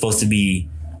somebody that's supposed to be.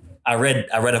 I read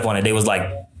up on it. They was like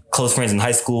close friends in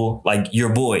high school, like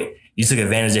your boy. You took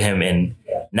advantage of him, and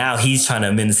now he's trying to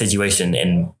amend the situation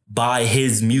and buy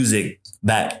his music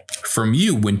back from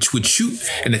you. Which you,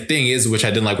 and the thing is, which I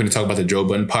didn't like when you talk about the Joe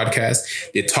Budden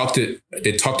podcast, they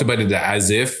talked about it as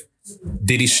if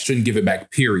Diddy shouldn't give it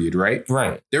back, period, right?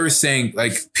 Right. They were saying,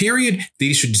 like, period,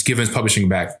 Diddy should just give his publishing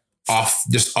back off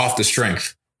the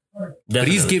strength. Definitely. But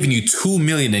he's giving you $2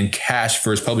 million in cash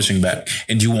for his publishing back,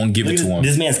 and you won't give it to him.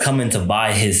 This man's coming to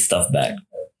buy his stuff back.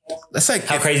 That's like,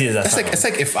 how crazy is that? It's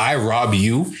like if I rob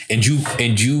you and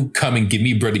you come and give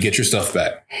me bread to get your stuff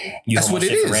back. That's what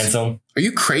it is. For ransom? Are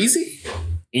you crazy?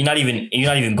 You're not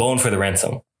even going for the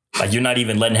ransom. Like, you're not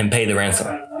even letting him pay the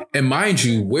ransom. And mind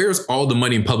you, where's all the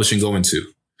money in publishing going to?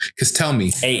 Because tell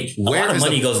me, a lot of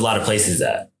money goes a lot of places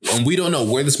at, and we don't know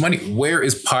where this money. Where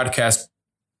is podcast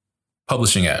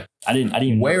publishing at? I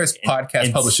didn't. Where is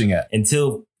podcast publishing at?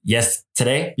 Until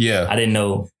today. Yeah, I didn't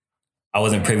know. I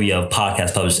wasn't privy of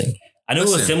podcast publishing. I knew it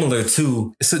was similar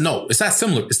to. It's not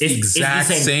similar. It's the exact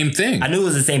same thing. I knew it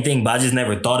was the same thing, but I just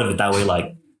never thought of it that way.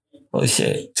 Like, holy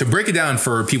shit. To break it down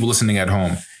for people listening at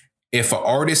home, if an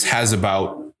artist has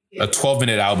about a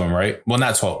 12-minute album, right? Well,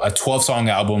 not 12, a 12-song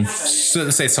album, so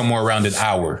let's say somewhere around an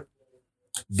hour,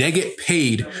 they get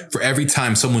paid for every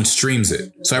time someone streams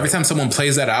it. So every time someone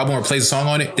plays that album or plays a song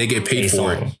on it, they get paid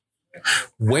for it.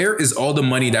 Where is all the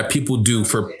money that people do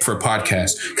for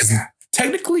podcasts? Because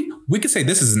technically, we could say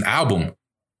this is an album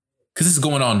because this is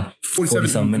going on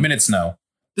 47 minutes now.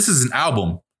 This is an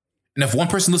album. And if one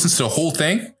person listens to the whole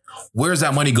thing, where's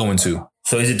that money going to?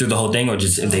 So is it through the whole thing or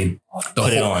just if they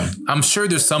put it on? I'm sure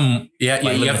there's some, you have to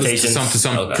listen to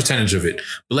some percentage of it.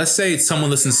 But let's say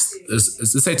someone listens,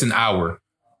 let's say it's an hour.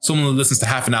 Someone listens to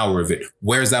half an hour of it.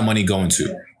 Where's that money going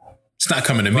to? It's not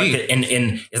coming to me. And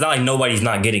it's not like nobody's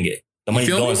not getting it. The money's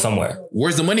going somewhere.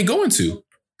 Where's the money going to?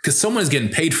 Because someone is getting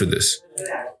paid for this.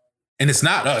 And it's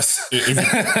not us. Is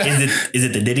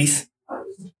it the Diddy's?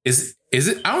 Is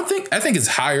it? I think it's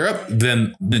higher up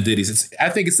than the Diddy's. I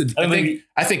think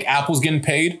Apple's getting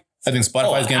paid. I think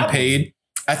Spotify's getting paid.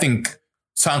 I think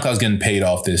SoundCloud's getting paid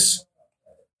off this.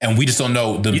 And we just don't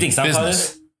know the business. You think SoundCloud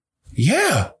is?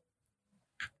 Yeah.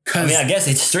 I mean, I guess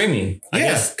it's streaming.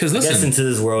 Because listen, into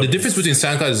this world, the difference between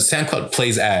SoundCloud is SoundCloud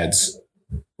plays ads.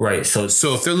 Right. So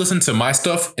if they're listening to my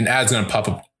stuff, an ad's going to pop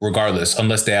up regardless,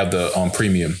 unless they have the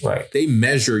premium. Right. They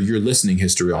measure your listening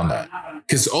history on that.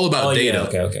 Because it's all about data.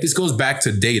 Yeah, okay. This goes back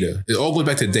to data. It all goes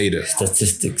back to data.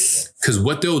 Statistics. Because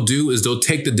what they'll do is they'll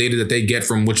take the data that they get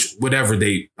from I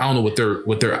don't know what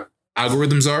their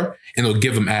algorithms are, and they'll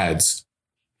give them ads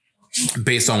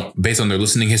based on their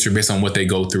listening history, based on what they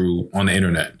go through on the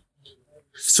internet.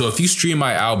 So if you stream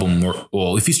my album,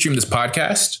 or if you stream this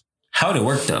podcast, how would it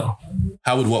work though?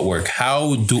 How would what work?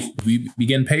 How do we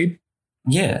get paid?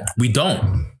 Yeah, we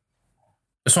don't.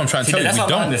 That's what I'm trying to tell you. That's we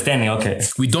what I'm understanding. Okay.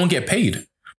 We don't get paid.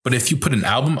 But if you put an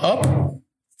album up,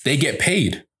 they get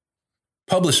paid.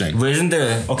 Publishing. But isn't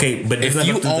there... Okay, but... If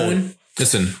you own...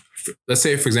 Listen, let's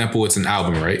say, for example, it's an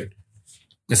album, right?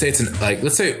 Let's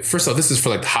say, first off, this is for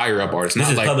like higher up artists. This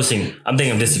is like publishing. I'm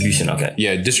thinking of distribution, okay.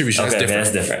 Yeah, distribution. Okay,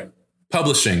 that's different.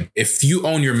 Publishing. If you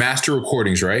own your master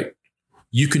recordings, right?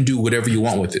 You can do whatever you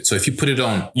want with it. So if you put it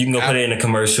on... You can go put it in a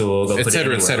commercial, et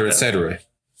cetera.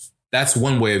 That's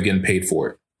one way of getting paid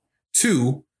for it.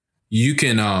 Two, you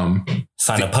can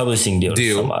sign a publishing deal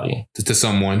to somebody. To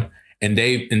someone, and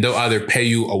they'll either pay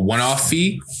you a one-off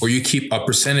fee, or you keep a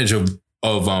percentage of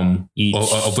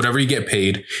whatever you get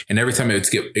paid. And every time it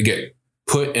get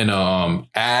put in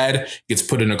ad, gets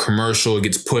put in a commercial, it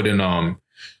gets put in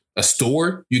a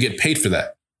store, you get paid for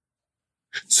that.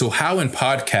 So how in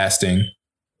podcasting,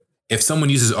 if someone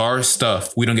uses our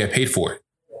stuff, we don't get paid for it?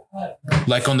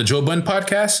 Like on the Joe Budden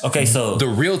podcast. Okay, so The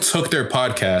Real took their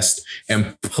podcast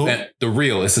and The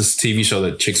Real, it's this TV show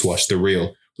that chicks watch, The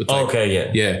Real.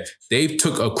 Yeah. They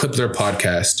took a clip of their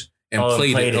podcast and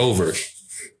played it over.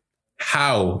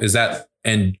 How is that?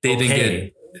 And they didn't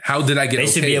get. How did I get? They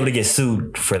should be able to get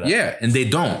sued for that. Yeah, and they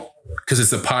don't because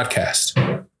it's a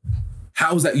podcast.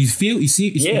 How is that? You see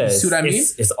what I mean?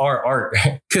 It's our art.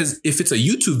 Because if it's a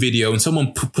YouTube video and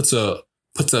someone puts a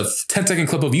 10-second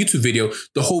clip of YouTube video,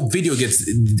 the whole video gets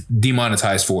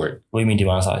demonetized for it. What do you mean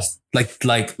demonetized?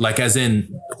 Like as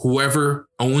in whoever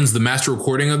owns the master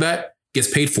recording of that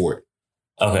gets paid for it.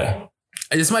 Okay.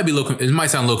 This might be it might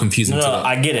sound a little confusing. No,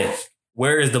 I get it.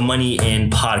 Where is the money in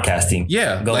podcasting?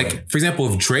 Yeah, going? Like for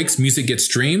example, if Drake's music gets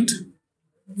streamed,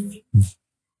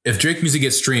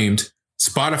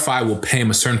 Spotify will pay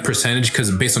him a certain percentage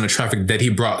because based on the traffic that he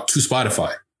brought to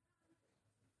Spotify.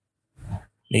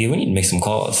 Nigga, we need to make some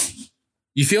calls.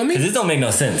 You feel me? Because this don't make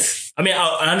no sense. I mean,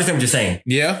 I understand what you're saying.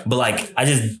 Yeah. But like,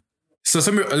 So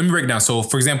let me break it down. So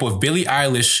for example, if Billie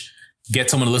Eilish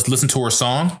gets someone to listen to her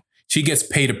song, she gets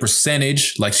paid a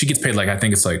percentage. Like she gets paid like, I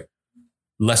think it's like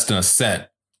less than a cent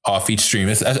off each stream.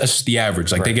 That's just the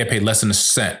average. Like They get paid less than a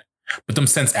cent. But them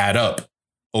cents add up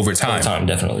over time. Over time,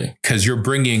 definitely. Because you're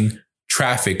bringing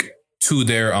traffic to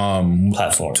their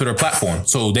platform.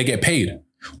 So they get paid.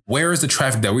 Where is the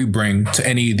traffic that we bring to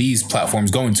any of these platforms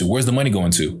going to? Where's the money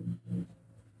going to?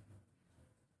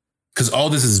 Because all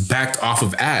this is backed off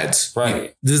of ads.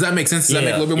 Right. Does that make sense? Does that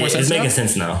make a little bit more sense? It's making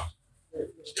sense now.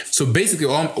 So basically,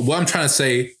 what I'm trying to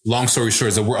say, long story short,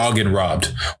 is that we're all getting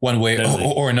robbed one way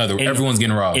or another. Everyone's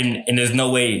getting robbed. And there's no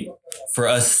way for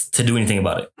us to do anything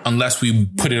about it. Unless we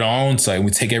put it on our own site. We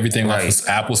take everything off of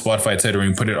Apple, Spotify, etc. and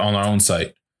we put it on our own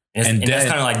site. And that's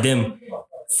kind of like them.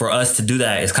 For us to do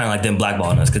that, it's kind of like them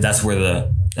blackballing us because that's where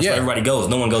where everybody goes.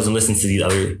 No one goes and listens to these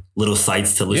other little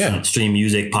sites to listen, stream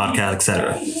music, podcast,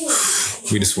 etc.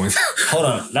 We just went. Hold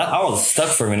on, I was stuck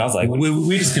for a minute. I was like,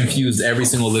 we just confused every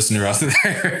single listener out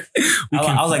there.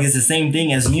 I was like, it's the same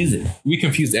thing as music. We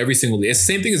confused every single. It's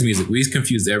the same thing as music. We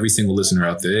confused every single listener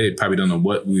out there. They probably don't know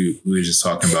what we were just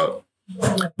talking about.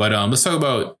 But let's talk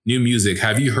about new music.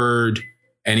 Have you heard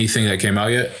anything that came out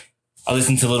yet? I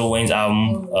listened to Lil Wayne's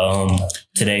album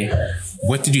today.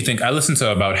 What did you think? I listened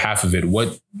to about half of it.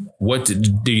 What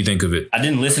did you think of it? I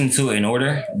didn't listen to it in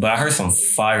order, but I heard some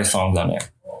fire songs on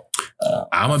there.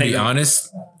 I'm going to be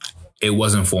honest. It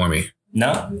wasn't for me.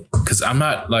 No? Because I'm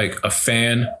not like a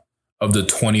fan of the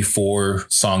 24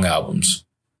 song albums.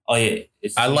 Oh, yeah.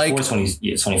 It's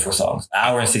 24 songs. An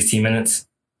hour and 16 minutes.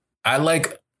 I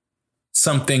like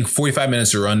something 45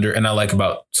 minutes or under, and I like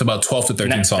about 12 to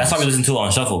 13 songs. That's why we listened to it on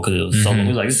shuffle, because it was so long. It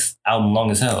was like, this album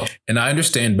long as hell. And I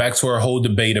understand, back to our whole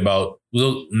debate about,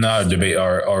 not a debate,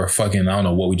 or fucking, I don't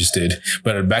know what we just did,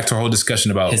 but back to our whole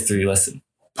discussion about history lesson,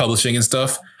 publishing and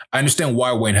stuff. I understand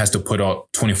why Wayne has to put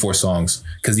out 24 songs,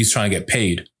 because he's trying to get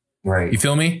paid. Right. You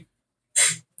feel me?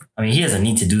 I mean, he doesn't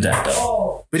need to do that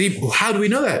though. But how do we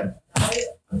know that?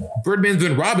 Birdman's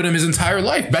been robbing him his entire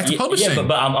life. Back to publishing. Yeah,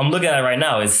 but I'm looking at it right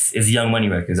now. It's Young Money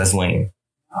Records. That's Wayne.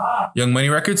 Young Money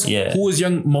Records? Yeah. Who is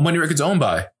Young Money Records owned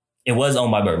by? It was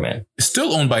owned by Birdman. It's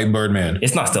still owned by Birdman.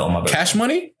 It's not still owned by Birdman. Cash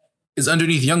Money is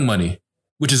underneath Young Money,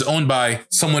 which is owned by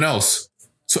someone else.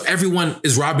 So everyone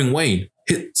is robbing Wayne.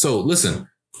 So listen,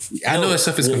 I know that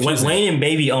stuff is confusing. Wayne and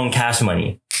Baby own Cash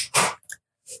Money.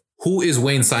 Who is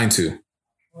Wayne signed to?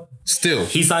 Still.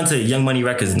 He's signed to Young Money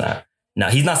Records now. No,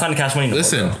 he's not signed to Cash Money.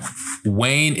 Listen,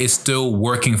 Wayne is still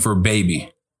working for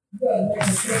Baby.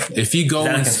 If you go, is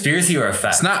that a conspiracy or a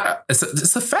fact? It's not.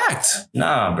 It's a fact.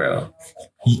 Nah, bro.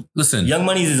 Listen, Young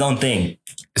Money's his own thing.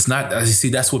 It's not. You see,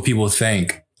 that's what people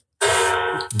think.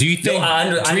 Do you think? No, I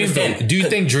understand. Do you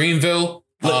think Dreamville?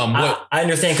 Look, I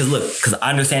understand because I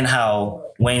understand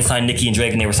how Wayne signed Nicki and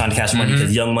Drake and they were signed to Cash Money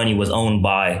because Young Money was owned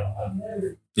by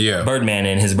Birdman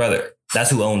and his brother. That's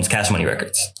who owns Cash Money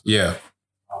Records. Yeah.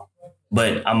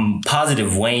 But I'm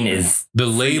positive Wayne is... The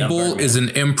label is an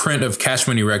imprint of Cash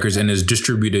Money Records and is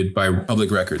distributed by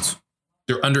Public Records.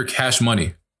 They're under Cash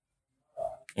Money.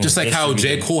 Just like how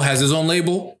J. Cole has his own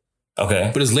label. Okay.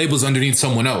 But his label's underneath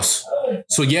someone else.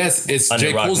 So yes, it's under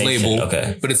J. Cole's label.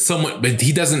 Okay. But it's someone... But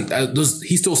he doesn't...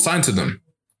 he's still signed to them.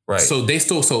 Right. So they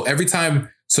still... So every time...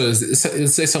 So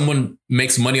let's say someone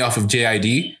makes money off of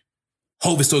JID,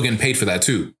 Hov is still getting paid for that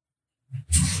too.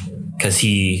 Because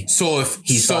he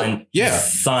signed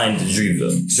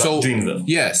Dreamville. Dreamville.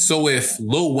 Yeah. So if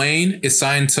Lil Wayne is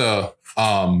signed to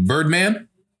Birdman,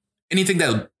 anything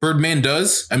that Birdman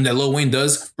does, that Lil Wayne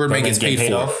does, Birdman gets paid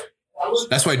for. Off.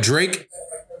 That's why Drake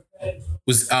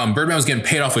was Birdman was getting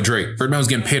paid off of Drake. Birdman was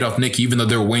getting paid off Nicki, even though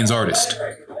they were Wayne's artist.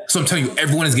 So I'm telling you,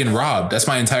 everyone is getting robbed. That's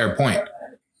my entire point.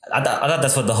 I thought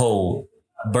that's what the whole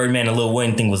Birdman and Lil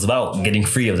Wayne thing was about, getting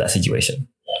free of that situation.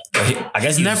 I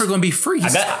guess he's never going to be free. I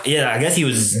guess he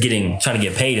was trying to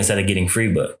get paid instead of getting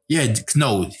free, but he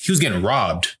was getting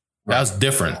robbed. That was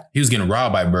different. He was getting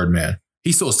robbed by Birdman.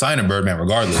 He's still signing Birdman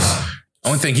regardless.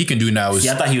 Only thing he can do now is...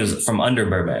 I thought he was from under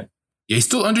Birdman. Yeah, he's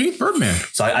still underneath Birdman.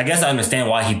 So I guess I understand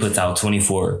why he puts out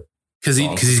 24. Because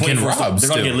he's getting robbed. They're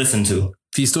going to get listened to.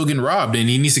 He's still getting robbed and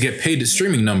he needs to get paid the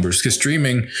streaming numbers because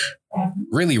streaming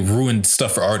really ruined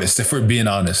stuff for artists, if we're being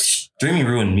honest. Streaming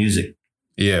ruined music.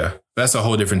 Yeah. That's a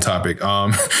whole different topic.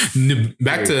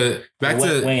 Back to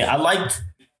Wayne, I liked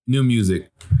New music.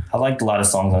 I liked a lot of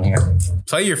songs on here.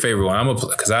 Play your favorite one. I'm gonna play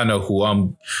because I know who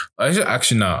I'm.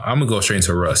 Actually, no. I'm gonna go straight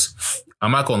into Russ.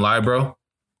 I'm not gonna lie, bro.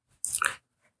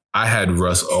 I had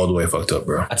Russ all the way fucked up,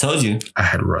 bro. I told you. I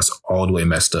had Russ all the way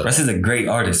messed up. Russ is a great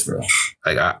artist, bro.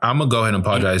 Like I'm gonna go ahead and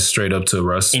apologize straight up to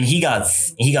Russ. And he got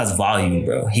volume,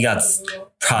 bro. He got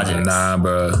projects. Nah,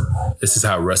 bro. This is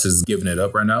how Russ is giving it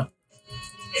up right now.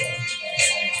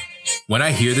 When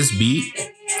I hear this beat,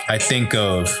 I think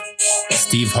of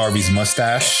Steve Harvey's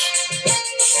mustache.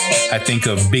 I think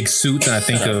of big suits, and I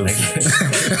think of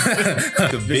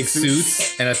the big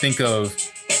suits, and I think of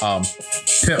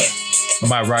Pimp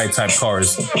My Ride type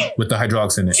cars with the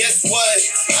hydraulics in it. Guess what?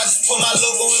 I just put my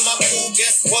logo in my pool.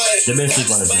 Guess what? They've been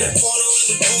sleeping on it today.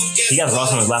 He got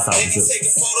Ross on his last album too.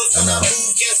 I know.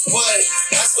 Guess what?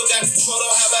 I still got control.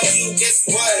 How about you? Guess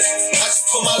what? I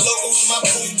just put my logo in my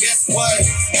pool. Guess what?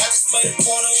 I just made a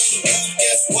corner in the booth.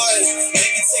 Guess what?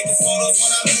 Maybe taking photos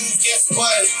when I move. Guess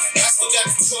what? I still got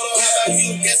control. How about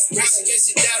you? Guess what? In case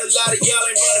you doubt, a lot of y'all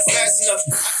ain't running fast enough.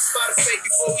 I just started fake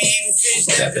before we even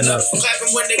finished stepping up.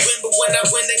 Clapping when they win, but when I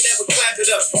win, they never clap it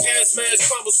up. Parents' marriage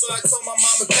crumble, so I told my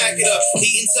mama pack it up.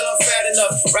 Eating till I'm fat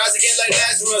enough. Rise again like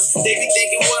Lazarus. They be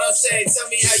thinking what I'm saying. Tell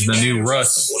me how you. The new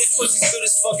Russ. Ooh, this pussy's good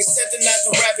as fuck. It's something not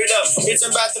to wrap it up. Bitch,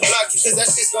 I'm about to block you, cause that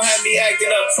shit's gonna have me acting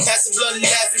up. Pass the blunt and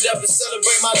laugh it up and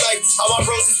celebrate my life. I want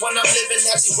roses when I'm living,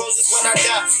 not just roses when I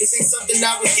die. This ain't something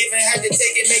I was given, had to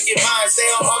take it, make it mine. Stay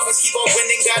on offense, keep on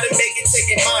winning, gotta make it, take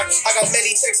it mine. I got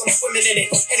many texts, I'm swimming in it.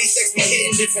 Any sex be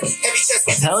hitting different. Heavy text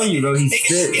be telling you, bro, he's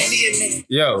sick.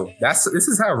 Yo, this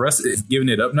is how Russ is giving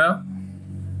it up now.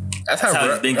 That's how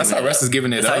Russ is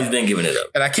giving it up. That's how he's been giving it up.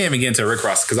 And I can't even get into Rick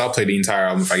Ross because I'll play the entire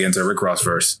album if I get into Rick Ross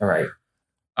first. All right.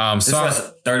 Song,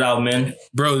 third album in.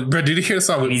 Bro, did you hear the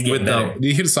song with them? Did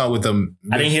you hear the song with them?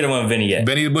 I didn't hear the one with Benny yet.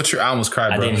 Benny the Butcher, I almost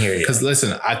cried, bro. I didn't hear it. Because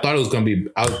listen, I thought I was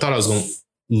gonna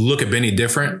look at Benny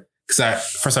different. Because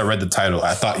first I read the title.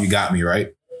 I thought You Got Me,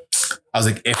 right? I was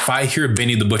like, if I hear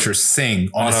Benny the Butcher sing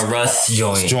on a Russ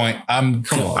joint, I'm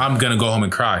gonna go home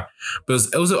and cry. But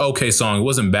it was an okay song. It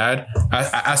wasn't bad.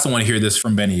 I still want to hear this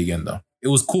from Benny again though. It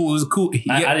was cool. It was cool.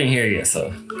 I didn't hear it yet,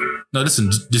 so. No,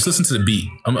 listen. Just listen to the beat.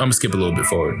 I'm gonna skip a little bit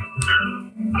forward.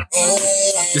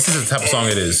 This is the type of song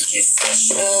it is.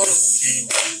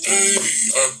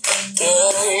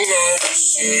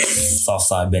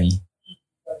 Southside Benny.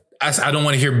 I don't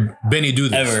want to hear Benny do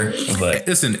this ever. But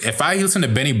listen, if I listen to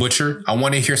Benny Butcher, I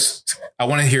want to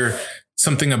hear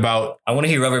something about. I want to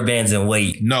hear rubber bands and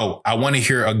weight. No, I want to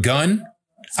hear a gun.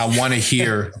 I want to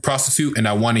hear a prostitute, and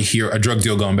I want to hear a drug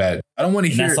deal going bad. I don't want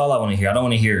to hear. That's all I want to hear. I don't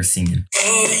want to hear her singing.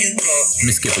 Let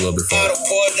me skip a little bit forward.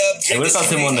 Hey, what if I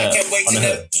sing on the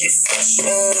hook?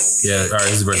 Yeah, all right.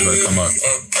 This verse about to come up.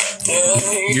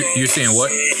 You're saying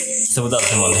what? So without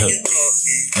him on the hook.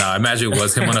 Nah, I imagine it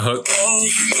was him on the hook.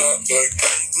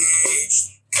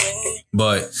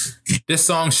 But this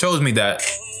song shows me that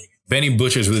Benny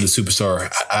Butcher is really the superstar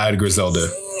out of Griselda.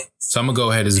 So I'm going to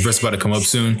go ahead. This verse about to come up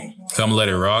soon. So I'm going to let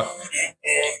it rock.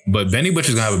 But Benny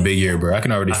Butcher's going to have a big year, bro. I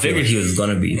can already feel it. I figured he was going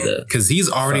to be the... Because he's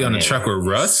already on the track with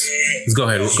Russ. Let's go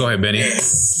ahead. Go ahead, Benny. They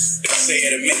say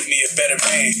it'll make me a better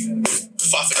man.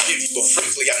 If I forgive you, but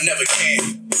frankly, I never can.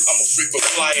 I'm a frequent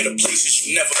flyer to places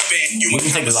you've never been. You can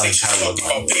take a lot of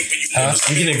time.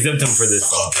 We can exempt him for this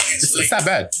song. It's not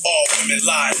bad. All women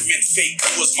lied, men fake.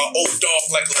 You was my old dog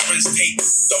like Lorenz Tate.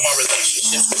 Though my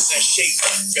relationships was in shape.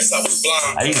 Guess I was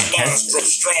blind. Bonds grow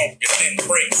strong and then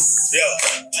break.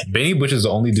 Yeah. Benny Butcher's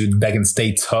the only dude that can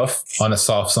stay tough on a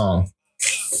soft song.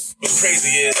 What's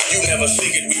crazy is you never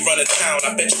figured we'd run a town.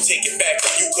 I bet you take it back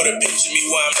and you could have pictured me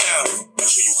where I'm now. But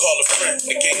who you call a friend?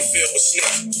 The game filled with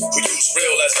snakes who use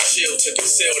real as a shield to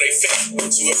conceal they fake.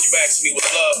 So if you ask me with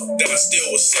love, then I still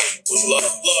would say, was love.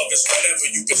 Love is whatever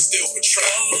you can still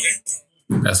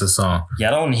betray. That's a song. Yeah,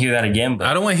 I don't want to hear that again. But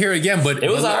I don't want to hear it again, but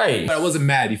it was all right. But I wasn't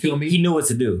mad. You feel me? He knew what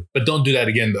to do. But don't do that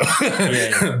again, though.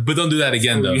 Yeah. But don't do that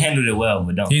again, though. You handled it well,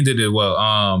 but don't. He did it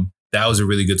well. That was a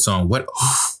really good song. What?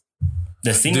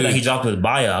 The single that he dropped with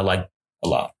Baya, I like a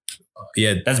lot.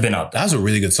 Yeah, that's been out there. That was a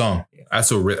really good song.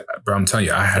 That's bro. I'm telling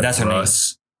you, I had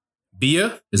Russ.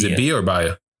 Bia? Is it Bia or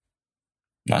Baya?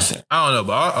 Not sure. I don't know,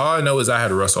 but all I know is I had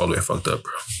Russ all the way fucked up,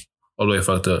 bro. All the way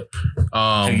fucked up.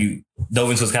 Have you dove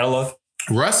into his catalog?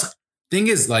 Russ. Thing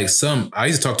is, like I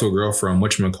used to talk to a girl from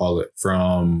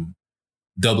from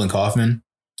Dublin Kaufman.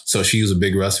 So she was a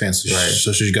big Russ fan.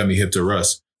 So she got me hip to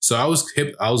Russ. So I was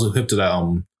hip to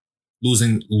that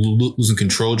losing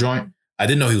control joint. I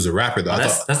didn't know he was a rapper though.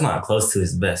 That's not close to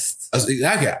his best.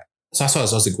 So I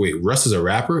was like, wait, Russ is a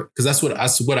rapper? Because that's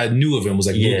what I knew of him was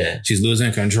like, yeah, she's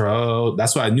losing control.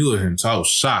 That's what I knew of him. So I was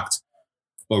shocked.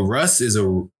 But Russ is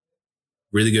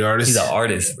Really good artist. He's an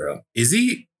artist, bro. Is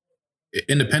he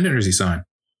independent or is he signed?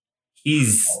 He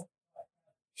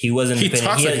was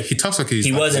independent. He talks like he's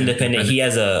he was independent. He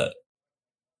has a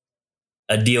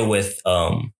deal with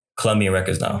Columbia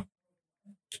Records now.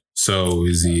 So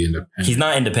is he independent? He's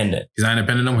not independent. He's not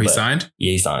independent no more? He signed?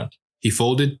 Yeah, he signed. He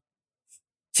folded?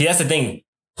 See, that's the thing.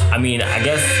 I mean, I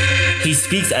guess he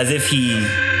speaks as if he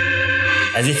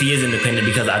is independent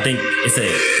because I think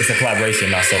it's a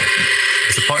collaboration, not so.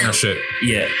 It's a partnership.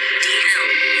 Yeah.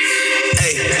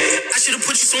 Hey, I should have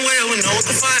put you somewhere with no one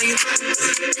to find you.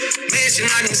 Mansion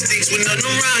out in sticks with nothing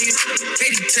around you.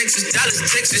 Katy, Texas, Dallas,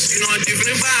 Texas, you know a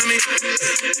different environment.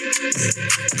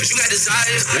 Cause you got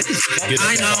desires.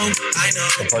 I know.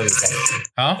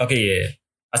 Huh? Okay, yeah.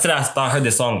 I said I thought I heard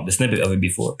the song, the snippet of it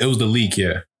before. It was the leak,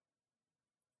 yeah.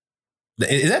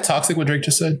 Is that toxic what Drake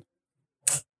just said?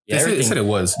 Yeah, they said it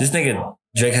was. This nigga,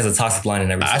 Drake has a toxic line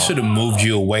in every song. I should have moved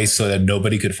you away so that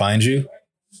nobody could find you.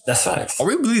 That's facts. Are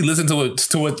we really listening to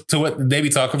what they be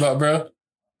talking about, bro?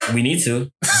 We need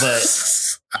to, but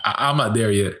I'm not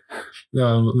there yet.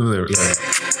 No, I'm not there yet.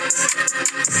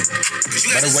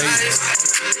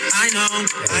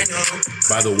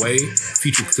 By the way,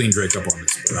 feature clean Drake up on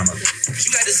this, but I'm not there.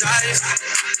 You got desires.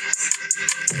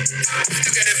 You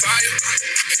got that fire,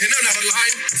 and I'm not a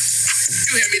liar.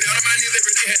 You had me down on my knees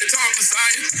every day, had to talk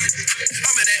Messiah.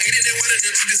 I'm in that 8 and then 1 and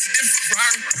then 2, just a different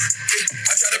fire.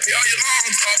 I try to pay all your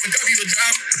loans off and copy your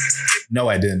driver. No,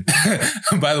 I didn't.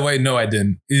 By the way, no, I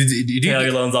didn't. Pay all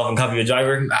your loans off and copy your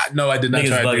driver? No, I did not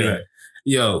try to do that.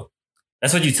 Yo.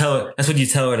 That's what you tell her. That's what you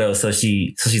tell her though, so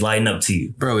she lighten up to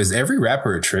you. Bro, is every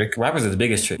rapper a trick? Rappers are the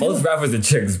biggest trick. Most rappers are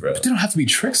tricks, bro. But they don't have to be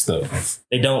tricks though.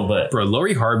 They don't, but bro,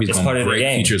 Lori Harvey's gonna break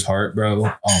Future's heart, bro.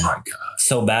 Oh my god,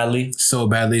 so badly. It's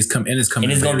coming. And it's gonna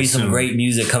be some great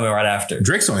music coming right after.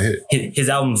 Drake's gonna hit. His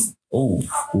album's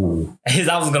his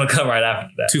album's gonna come right after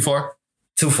that. Too far.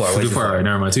 Too far. All right,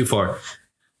 never mind. Too far.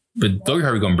 But Lori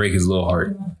Harvey gonna break his little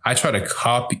heart. I try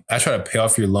to pay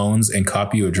off your loans and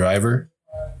copy you a driver.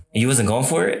 You wasn't going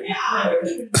for it?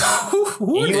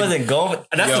 You wasn't going.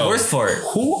 That's the worst part.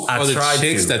 Who are the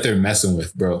chicks that they're messing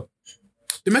with, bro?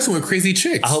 They're messing with crazy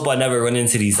chicks. I hope I never run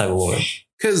into these type of women.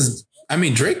 Because, I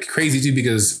mean, Drake crazy too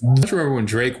because don't you remember when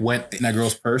Drake went in that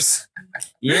girl's purse?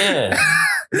 Yeah.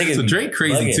 So Drake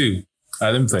crazy too.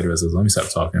 Let me play the rest of this. Let me stop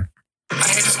talking. I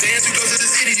understand you go to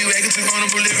the city, you acting too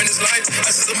vulnerable living this life.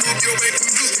 I should have moved you away from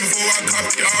Houston before I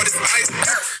copy all this ice.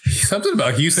 Something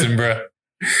about Houston, bro.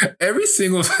 Every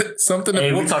single something.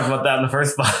 Hey, we'll talk about that in the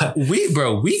first spot. We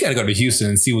gotta go to Houston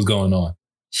and see what's going on.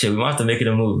 Shit, we might have to make it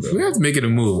a move, bro. We have to make it a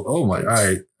move. Oh my!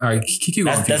 All right. Keep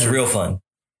going. That's real fun.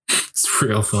 It's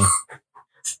real fun.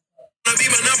 I be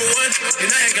my number one, and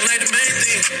I acting like the main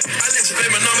thing. I let you play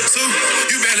my number two.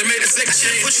 You better make the second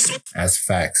change. That's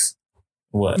facts.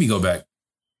 What? Let me go back.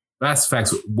 That's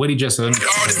facts. What he just said. You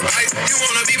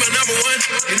wanna be my number one,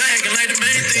 and I acting like the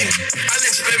main thing. I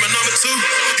let you play my number two.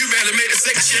 You better make the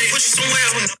second change. Put you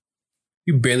somewhere.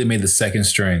 You barely made the second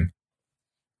string.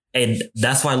 And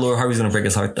that's why Lord Harvey's gonna break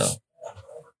his heart though.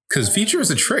 Because Future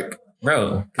is a trick,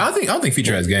 bro. I don't think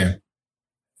Future has game.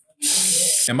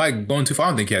 Am I going too far? I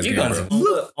don't think he has game, bro.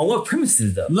 Look, on what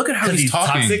premises though? Look at how he's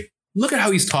talking. Toxic? Look at how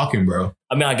he's talking, bro.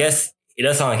 I mean, I guess it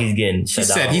does sound like he's getting shut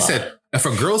down. He said, if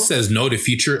a girl says no to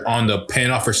Future on the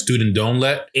paying off her student loan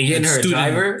debt, getting her a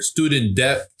driver, student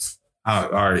debt, all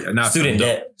right, not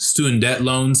student debt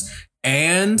loans,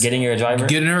 and getting her a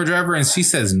driver, and she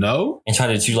says no, and try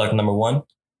to treat you like number one,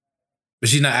 but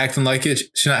she's not acting like it.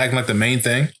 She's not acting like the main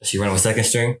thing. She running with second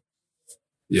string.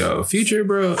 Yo, Future,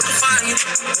 bro.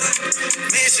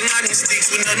 Mansion out in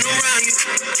sticks with nothing around you.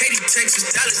 Katy, Texas,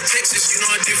 Dallas, Texas, you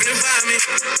know a different environment.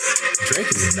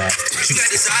 Drake is not. You got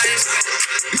desires.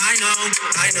 I know.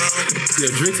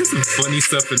 Yo, Drake has some funny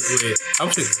stuff in the way.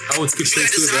 I would skip straight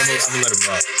to it, but I'm gonna let him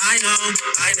rock. I know.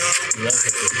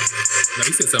 No,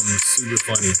 he said something super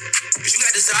funny. You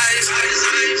got desires.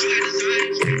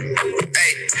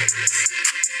 Hey,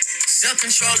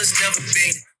 self-control has never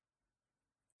been.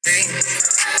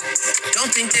 Don't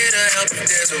think it'll help if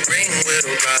there's a ring with a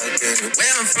rock.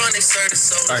 Where I'm from, they serve the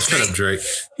soul. All right, shut up, Drake.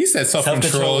 He said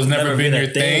self-control has never been your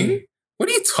thing. What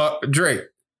are you talking, Drake?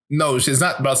 No, it's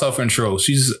not about self-control.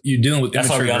 You're dealing with. That's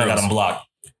why Rihanna got him blocked.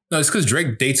 No, it's because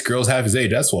Drake dates girls half his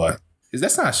age. That's why.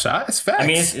 That's not a shot. It's facts. I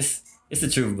mean, it's the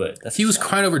truth, but he was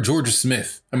crying over Georgia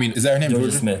Smith. I mean, is that her name?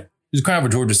 Georgia Smith. He was crying over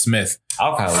Georgia Smith.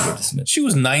 I'll cry over Georgia Smith. She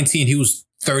was 19. He was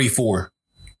 34.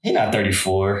 He's not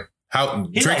 34. How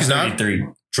he's Drake like is 33.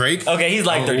 Not Drake? Okay, he's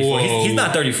like 34. He's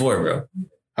not 34, bro.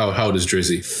 How old is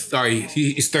Drizzy? Sorry,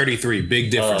 he's 33. Big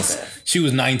difference. Okay. She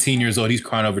was 19 years old. He's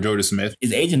crying over Georgia Smith.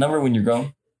 Is age a number when you're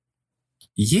grown?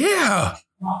 Yeah.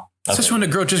 Especially when the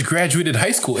girl just graduated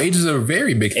high school. Age is a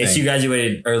very big thing. And she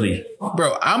graduated early.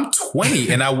 Bro, I'm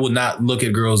 20 and I will not look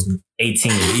at girls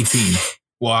 18.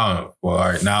 Well, all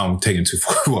right. Now I'm taking too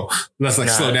far. Well, let's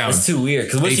slow down. It's too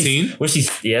weird. 18?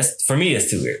 Yes, for me, it's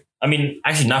too weird. I mean,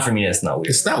 actually, not for me. It's not weird.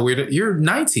 It's not weird. You're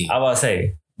 19. I was about to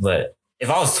say, but if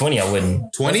I was 20, I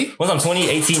wouldn't. 20? Once I'm 20,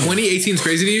 18. 18 is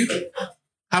crazy to you?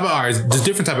 How about ours? There's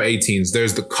different type of 18s.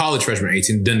 There's the college freshman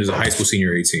 18, then there's a high school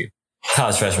senior 18.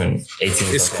 College freshman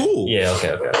 18. It's okay. cool. Yeah,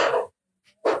 okay.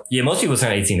 Yeah, most people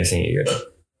turn 18 their senior year.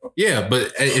 Yeah,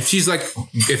 but if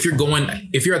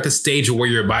you're at the stage where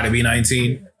you're about to be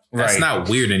 19, that's not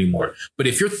weird anymore. But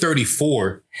if you're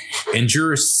 34 and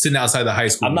you're sitting outside the high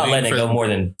school, I'm not letting it go more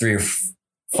than 3 or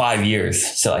 5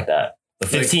 years, shit like that. But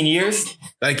 15 years?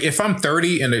 Like if I'm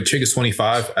 30 and the chick is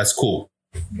 25, that's cool.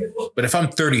 But if I'm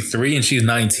 33 and she's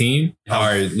 19, all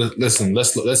right, listen,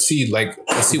 let's see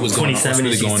what's going on. What's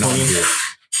really going on here.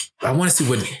 I want to see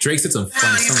what Drake said something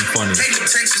funny.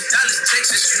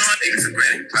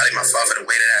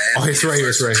 Oh, it's right here.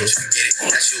 It's right here.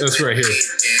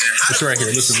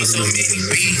 Listen.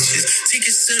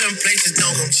 Tickets to them places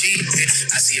don't come cheap.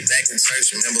 I see it back in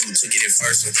church. Remember who took it at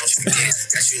first, so don't you forget it.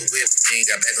 Got you a whip, ain't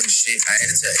got back on the shit. I had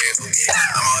to tell Eric go get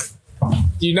it.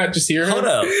 Do you not just hear him? Hold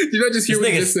up. Do you not just hear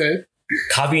what he just said?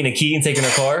 Copying a key and taking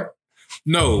her car?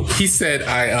 No, he said,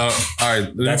 all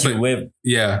right. That's your whip.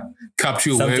 Yeah. Copped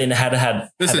you a whip. Something had to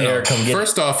have Eric come get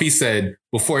first off, he said,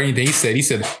 before anything, he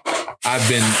said, I've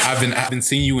been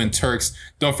seeing you in Turks.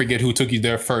 Don't forget who took you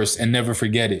there first and never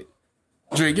forget it.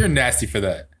 Drake, you're nasty for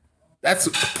that. That's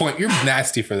the point. You're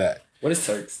nasty for that. What is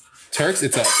Turks? Turks,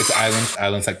 it's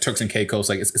islands like Turks and Caicos,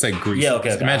 like it's like Greece. Yeah,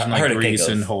 okay. Imagine like Greece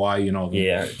and Hawaii and all that.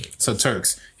 Yeah. So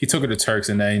Turks, he took her to Turks,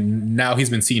 and then now he's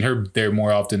been seeing her there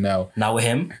more often now. Not with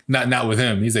him. Not with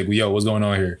him. He's like, yo, what's going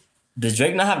on here? Does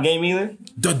Drake not have game either?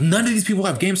 None of these people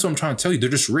have game. So I'm trying to tell you, they're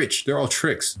just rich. They're all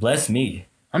tricks. Bless me.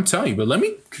 I'm telling you, but let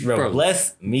me, bro.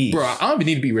 Bless me, bro. I don't even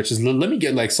need to be rich. Just let me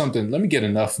get like something. Let me get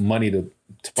enough money to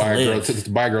buy a girl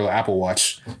to buy a girl an Apple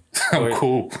Watch. I'm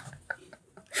cool.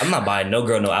 I'm not buying no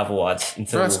girl no Apple Watch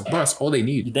until that's all they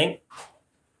need. You think?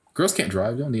 Girls can't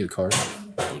drive. They don't need a car.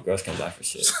 Yeah, girls can't drive for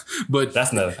shit. But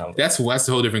that's another conversation. That's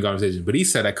a whole different conversation. But he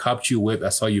said, I copped you a whip. I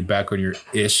saw you back on your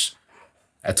ish.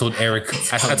 I told Eric,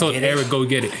 go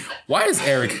get it. Why does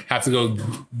Eric have to go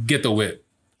get the whip?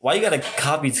 Why you got a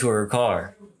copy to her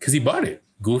car? Because he bought it.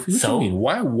 Goofy. What do you mean?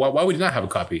 Why would he not have a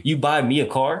copy? You buy me a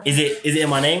car? Is it in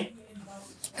my name?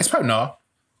 It's probably no.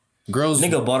 Girls.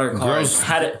 Nigga bought her a car.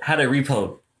 Had it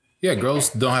repoed. Yeah, girls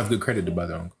don't have good credit to buy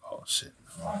their own. Oh shit.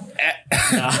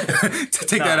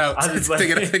 Take that out.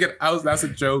 Take it out. That's a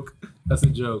joke.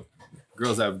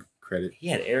 Girls have credit. He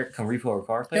had Eric come repo her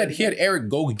car. He had Eric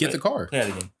go get the car. Play that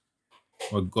again.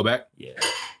 Well, go back. Yeah.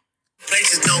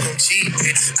 Places don't come cheap.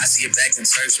 I see it back in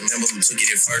church. Remember who took it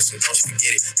at first, so don't you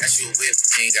forget it. Got you a whip,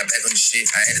 ain't got back on the shit.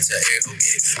 I had to tell Eric go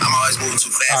get it. I'm always moving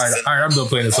too fast. All right, I'm done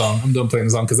playing the song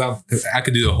because I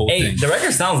could do the whole thing. The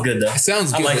record sounds good though. It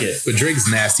sounds good. I like it. But Drake's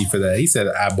nasty for that. He said,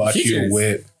 I bought you a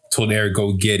whip, told Eric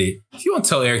go get it. You don't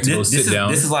tell Eric to go sit down.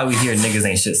 This is why we hear niggas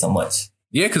ain't shit so much.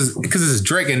 Yeah, because it's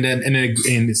Drake and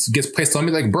it gets placed on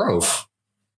me like, bro,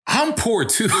 I'm poor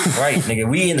too. Right, nigga.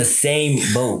 We in the same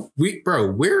boat.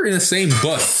 We're in the same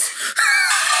bus.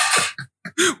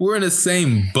 We're in the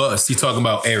same bus. You talking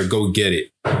about Eric, go get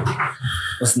it.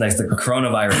 What's next? The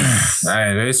coronavirus.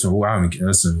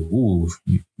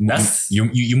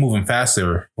 You moving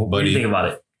faster, buddy. What do you think about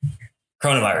it?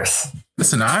 Coronavirus.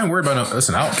 Listen, I ain't worried about it.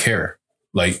 Listen, I don't care.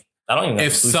 Like, I don't even know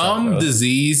if some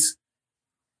disease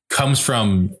comes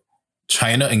from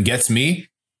China and gets me,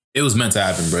 it was meant to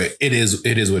happen, bro. It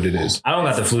is what it is. I don't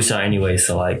got the flu shot anyway,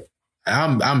 so like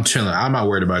I'm chilling. I'm not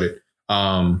worried about it.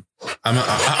 I'm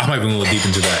not even a little deep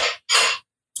into that.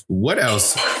 What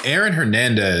else? Aaron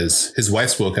Hernandez, his wife,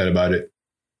 spoke out about it.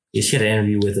 Yeah, she had an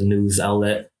interview with a news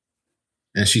outlet.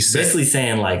 And she said, basically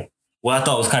saying like, what I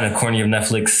thought was kind of corny of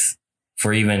Netflix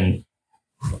for even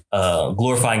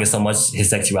glorifying it so much, his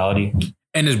sexuality.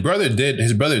 And his brother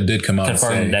did come out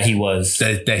confirm and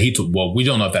say that he was well, we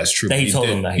don't know if that's true. That he told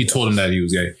him that he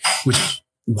was gay. Which,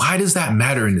 why does that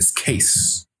matter in this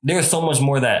case? There's so much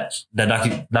more that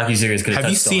docu-series could have touched on.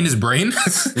 Have you seen his brain?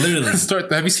 Literally.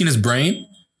 Have you seen his brain?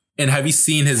 And have you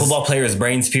seen his football players'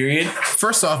 brains, period?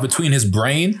 First off, between his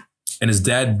brain and his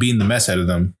dad being the mess out of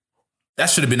them, that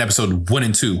should have been episode 1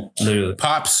 and 2. Literally.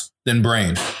 Pops, then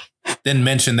brain. Then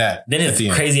mention that. Then his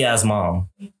crazy ass mom.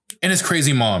 And his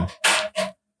crazy mom.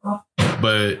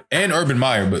 And Urban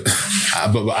Meyer, but I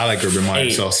like Urban Meyer.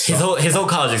 Hey, his whole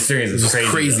college experience was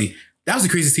crazy. That was the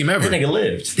craziest team ever. That nigga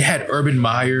lived. They had Urban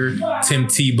Meyer, Tim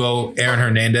Tebow, Aaron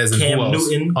Hernandez, and Cam who else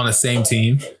Newton on the same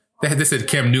team. They said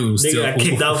Cam Newton they got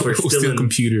kicked out for stealing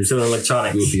computers, stealing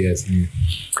electronics. Yes.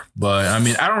 But I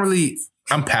mean,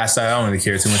 I'm past that. I don't really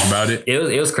care too much about it.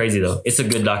 It was crazy though. It's a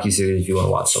good docuseries if you want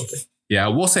to watch something. Yeah, I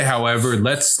will say, however,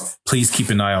 let's please keep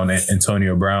an eye on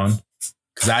Antonio Brown.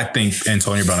 Because I think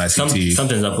Antonio Brown has CTE.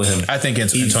 Something's up with him. I think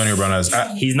Antonio Brown has...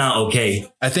 he's not okay.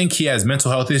 I think he has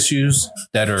mental health issues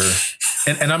that are...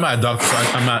 And I'm not a doctor, so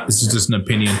I'm not... This is just an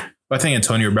opinion. But I think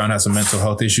Antonio Brown has some mental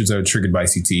health issues that are triggered by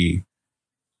CTE.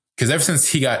 Because ever since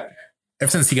he got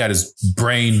his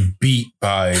brain beat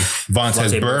by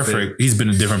Vontaze Burfict, he's been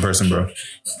a different person, bro.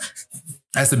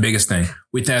 That's the biggest thing.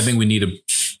 I think we need to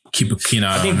keep a keen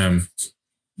eye on him.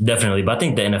 Definitely. But I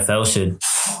think the NFL should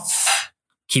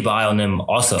keep an eye on them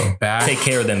also. Take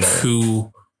care of them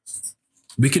better.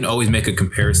 We can always make a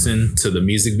comparison to the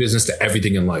music business to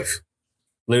everything in life.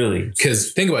 Literally.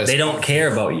 Because think about it. They don't care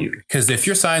about you. Because if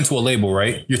you're signed to a label,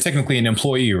 right, you're technically an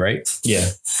employee, right? Yeah.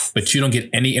 But you don't get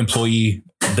any employee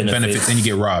benefits and you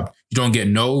get robbed. You don't get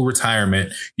no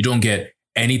retirement. You don't get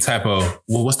any type of,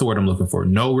 what's the word I'm looking for?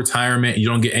 No retirement. You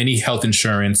don't get any health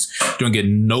insurance. You don't get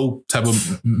no type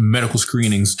of medical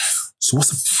screenings. So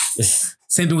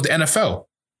same thing with the NFL.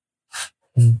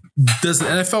 Does the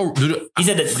NFL he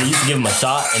said that they used to give him a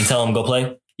shot and tell him go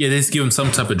play? Yeah, they just give him some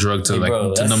type of drug to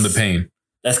to numb the pain.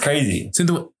 That's crazy. Same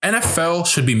thing, NFL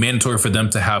should be mandatory for them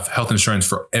to have health insurance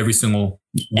for every single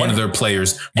one of their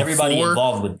players. Everybody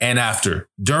involved with and after.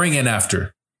 During and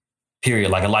after. Period.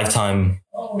 Like a lifetime.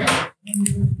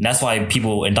 That's why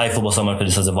people indict football so much,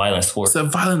 because it's a violent sport. It's a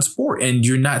violent sport, and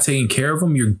you're not taking care of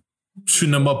them. You're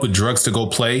shooting them up with drugs to go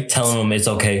play. Telling them it's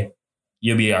okay.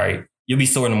 You'll be all right. You'll be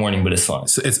sore in the morning, but it's fine.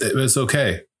 It's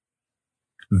okay.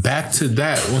 Back to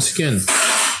that. Once again,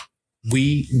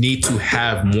 we need to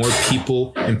have more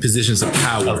people in positions of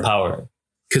power.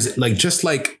 Because just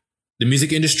like the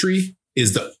music industry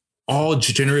is all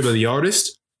generated by the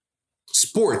artist,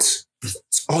 sports,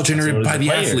 it's all generated by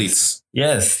the athletes.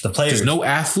 Yes, the players. There's no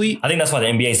athlete. I think that's why the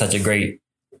NBA is such a great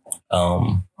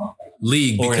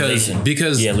league,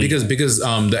 because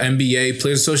the NBA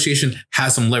Players Association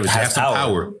has some leverage. They have some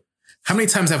power. How many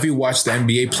times have you watched the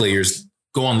NBA players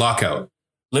go on lockout?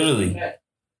 Literally.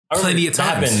 Plenty of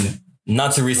times. Happened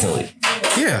not too recently.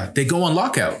 Yeah, they go on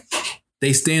lockout.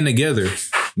 They stand together.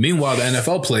 Meanwhile, the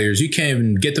NFL players, you can't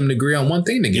even get them to agree on one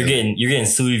thing together. You're getting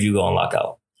sued if you go on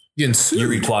lockout. You're getting sued. You're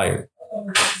required.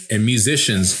 And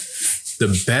musicians,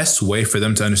 the best way for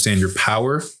them to understand your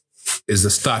power is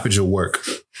the stoppage of work.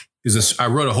 I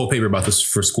wrote a whole paper about this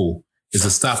for school. Is the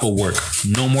stop of work.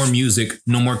 No more music,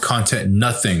 no more content,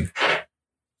 nothing.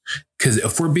 Because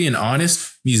if we're being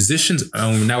honest, musicians,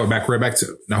 now we're right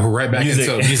back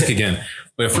into music again.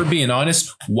 But if we're being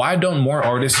honest, why don't more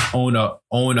artists own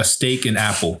a stake in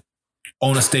Apple,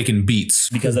 own a stake in Beats?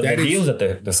 Because of the deals that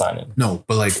they're signing. No,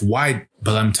 but why?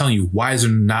 But I'm telling you, why is it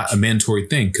not a mandatory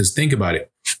thing? Because think about it.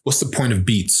 What's the point of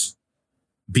Beats?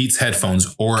 Beats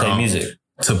headphones or play music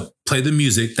to play the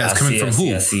music that's coming from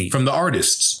who? From the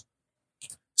artists.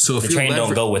 So if the train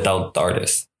don't go without the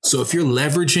artist. So if you're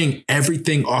leveraging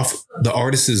everything off the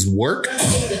artist's work,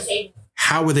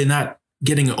 how are they not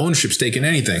getting an ownership stake in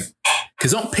anything?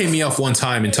 Because don't pay me off one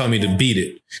time and tell me to beat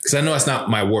it. Because I know that's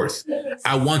not my worth.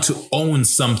 I want to own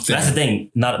something. That's the thing.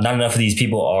 Not enough of these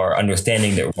people are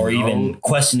understanding even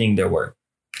questioning their work.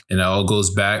 And it all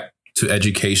goes back to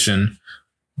education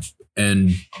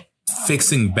and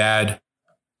fixing bad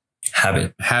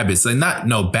habits.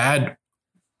 Bad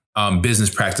business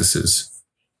practices.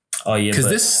 Oh yeah, because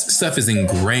this stuff is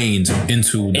ingrained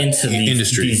into the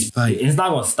industry. It's not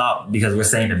going to stop because we're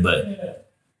saying it, but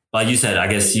like you said, I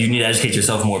guess you need to educate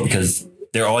yourself more because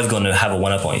they're always going to have a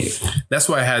one up on you. That's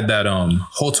why I had that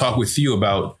whole talk with you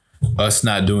about us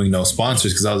not doing no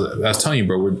sponsors, because I was telling you,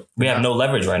 bro, we have no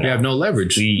leverage right now. We have no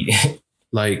leverage.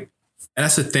 And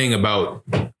that's the thing about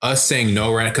us saying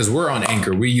no, right? Because we're on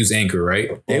Anchor. We use Anchor, right?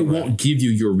 They won't give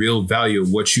you your real value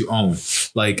of what you own.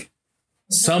 Like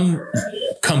some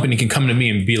company can come to me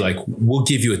and be like, we'll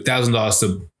give you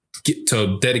 $1,000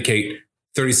 to dedicate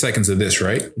 30 seconds of this,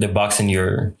 right? They're boxing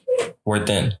your worth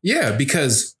in. Yeah,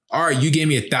 because all right, you gave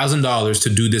me $1,000 to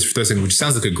do this for 30 seconds, which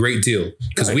sounds like a great deal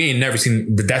because we ain't never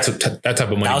seen that type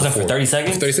of money. 1,000 for 30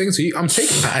 seconds? 30 seconds? So I'm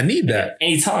taking. I need that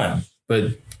anytime.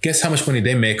 But guess how much money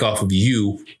they make off of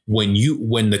you when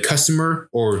the customer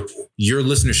or your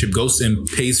listenership goes and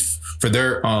pays for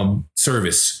their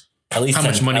service? At least how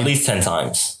much money? At least 10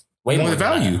 times. Way more the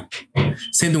value.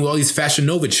 Same thing with all these Fashion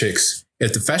Nova chicks.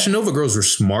 If the Fashion Nova girls were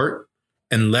smart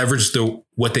and leveraged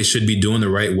what they should be doing the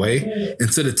right way,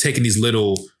 instead of taking these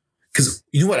little, because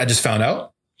you know what I just found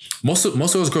out? Most of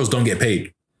those girls don't get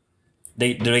paid.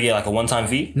 Do they get like a one-time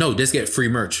fee? No, they just get free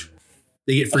merch.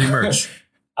 They get free merch.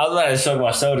 I was about to shrug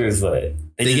my shoulders, but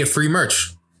they get free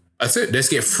merch. That's it. They just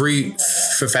get free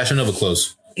for Fashion Nova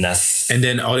clothes. And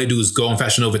then all they do is go on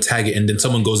Fashion Nova, tag it, and then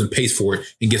someone goes and pays for it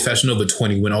and gets Fashion Nova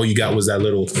 20 when all you got was that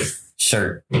little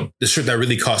shirt. The shirt that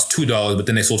really cost $2, but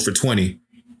then they sold for 20.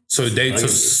 So they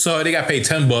got paid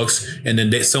 $10 and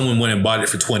then someone went and bought it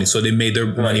for 20. So they made their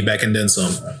money back and then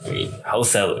some.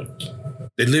 Wholesaling.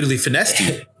 They literally finessed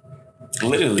you.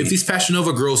 Literally. If these Fashion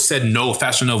Nova girls said no,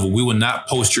 Fashion Nova, we will not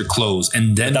post your clothes,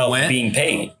 and then went being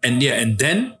paid. And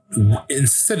then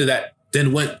instead of that,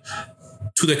 then went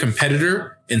to the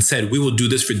competitor and said, we will do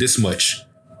this for this much.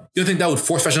 You don't think that would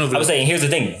force Fashion Nova? I was saying, here's the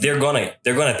thing: they're gonna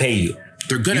pay you.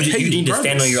 They're gonna pay you. You need to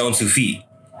stand on your own 2 feet.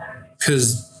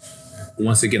 Because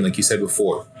once again, like you said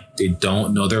before, they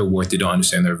don't know their worth. They don't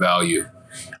understand their value.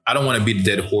 I don't want to beat a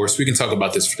dead horse. We can talk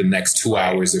about this for the next 2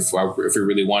 hours if we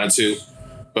really wanted to.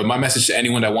 But my message to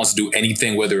anyone that wants to do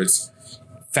anything, whether it's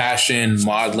fashion,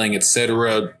 modeling,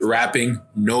 etc., rapping,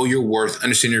 know your worth,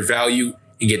 understand your value,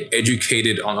 and get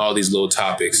educated on all these little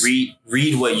topics. Read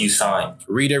what you sign.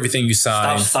 Read everything you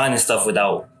sign. Stop signing stuff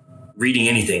without reading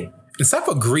anything. And stop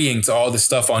agreeing to all this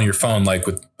stuff on your phone, like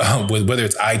with whether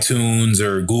it's iTunes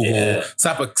or Google. Yeah.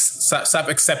 Stop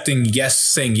accepting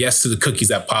saying yes to the cookies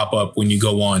that pop up when you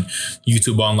go on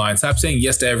YouTube online. Stop saying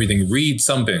yes to everything. Read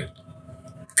something.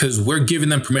 Because we're giving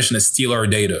them permission to steal our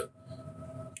data.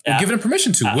 We're giving them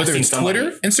permission to, whether it's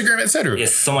Twitter, Instagram, etc.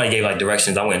 Yes, somebody gave like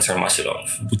directions. I went and turned my shit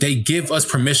off. They give us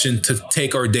permission to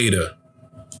take our data.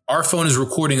 Our phone is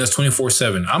recording us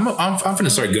 24/7. I'm gonna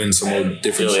start getting some more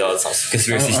different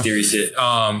conspiracy theory shit.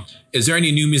 Is there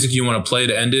any new music you want to play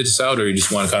to end this out, or you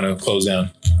just want to kind of close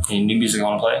down? Any new music you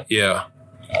want to play? Yeah,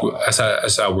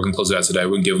 that's how we're gonna close it out today.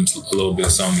 We can give them a little bit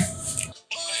of something.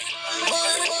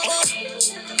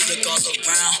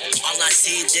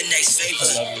 See the next favor.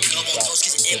 Go on toast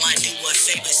cause it might do what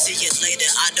favor. See you later.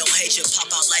 I don't hate you.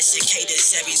 Pop out like cicada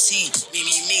 17.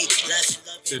 Me.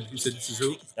 You said this is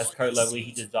who? That's Kurt Lovely.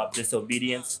 He just dropped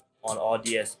Disobedience on all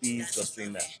DSPs. Go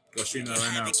stream that. Go stream that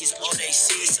right now.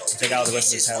 Check out the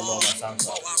rest of the catalog on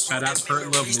SoundCloud. Shout out Kurt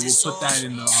Lovely. We'll put that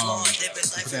in the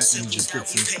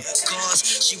description.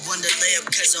 She wanted to lay up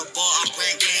cause of ball. I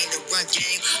ran game, the run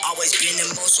game. Always been the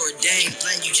most ordained.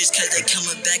 Blame you just cause they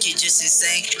coming back, it's just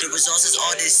insane. The results is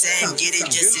all the same. Get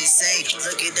it just insane.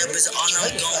 Look it up is all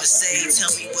I'm gonna say. Tell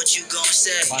me what you gonna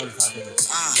say.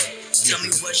 Tell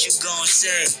me what you gonna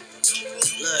say.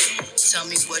 Look, tell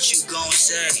me what you gonna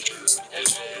say.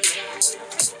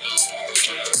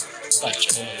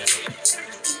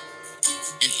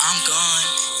 And I'm gone,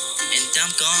 and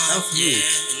I'm gone, yeah,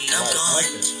 and I'm gone,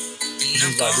 and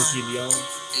I'm gone,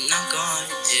 and I'm gone,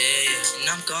 yeah, and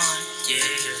I'm gone, yeah,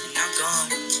 and I'm gone.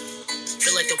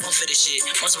 Feel like the one for this shit,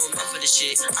 most of them run for this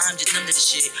shit. I'm just numb to this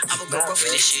shit. I will go run for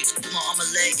this shit. Put my arm, a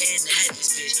leg, and the head in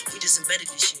this bitch. We just embedded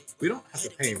this shit. We don't have to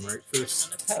pay him, right?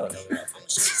 First. Hell no. I'ma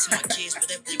show it to my kids,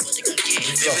 whatever they want, they gon' get.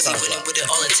 If they really winning with it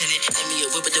all attended, let me a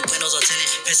whip with the windows all tinted.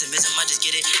 Pessimism, I just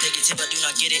get it. Negative, I do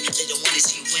not get it. They don't want to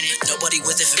see you win it. Nobody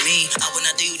with it for me. I would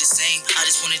not do the same. I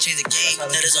just wanna change the game.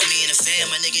 That is on me and the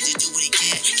fam. My nigga just do what he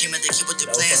can. Came out to keep with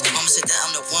the plans. Mama said that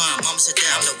I'm the one. Mama said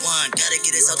that I'm the one. Gotta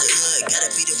get us out the hood.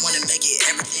 Gotta be the one to make it.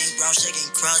 Everything ground shaking.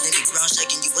 Crowd, they be ground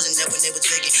shaking. You wasn't there when they was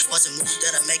vacant. Watch the moves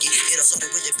that I make it. Get us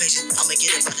started with the patience. I'ma get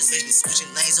up out this business.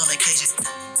 Switching lanes on occasion.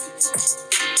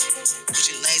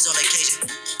 Switching lanes on occasion.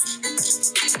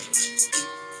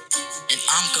 And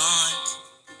I'm gone.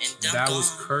 And I'm that gone. was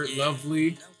Kurt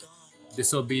Lovely.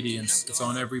 Disobedience. It's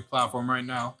on every platform right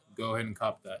now. Go ahead and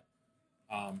cop that.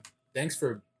 Thanks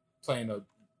for playing a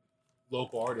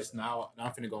local artist. Now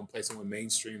I'm finna go and play someone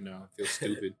mainstream now. I feel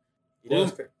stupid. You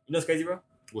know what's crazy, bro?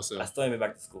 What's up? I still haven't been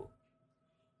back to school.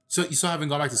 So you still haven't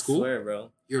gone back to school? I swear, bro.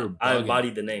 I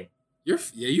embodied the name. You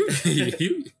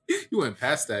went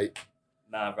past that.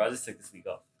 Nah, bro. I just took this week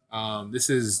off.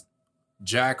 This is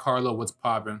Jack Harlow. What's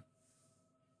poppin'?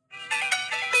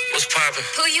 What's poppin'?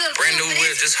 Brand new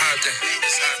whip, just hopped in.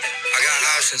 I got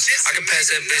options. I can pass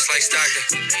that bitch like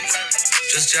Stockton.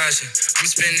 Just joshing. I'm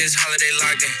spending this holiday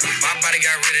locked in. My body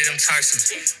got rid of them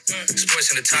toxins. Sports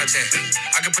in the top 10.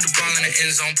 I can put the ball in the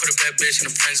end zone, put a bad bitch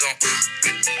in the friend zone.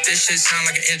 This shit sound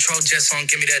like an intro jet song.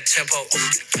 Give me that tempo.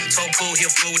 Told Pooh he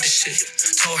a fool with the shit.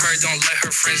 Told her don't let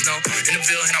her friends know. In the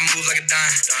Ville and I move like a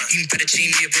dime. Eating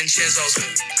fettuccine at Vincenzo's.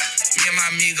 Me and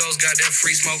my amigos got that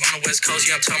free smoke on the West Coast.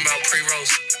 Yeah, I'm talking about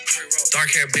pre-rolls.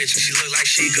 Dark hair bitch, and she look like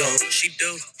she go. She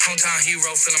do. Hometown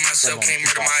hero, feeling myself, can't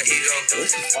murder my ego.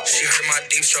 She heard my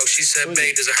deep stroke. She said,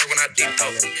 babe, does it hurt when I deep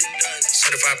throat?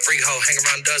 Certified freak hoe, hang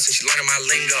around dust and she learning my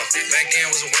lingo. Back then,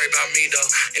 wasn't worried about me though.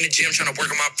 In the gym, trying to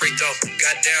work on my free throw.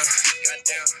 Goddamn.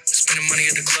 Spending money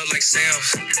at the club like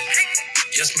Sam's.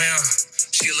 Yes, ma'am.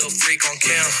 She a little freak on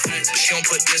cam, but she don't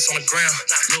put this on the ground.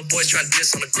 Little boys try to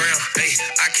diss on the ground. Hey,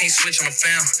 I can't switch on the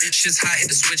found. Shit's hot, hit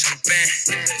the switch on the fan.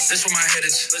 This where my head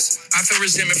is. I feel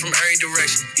resentment from every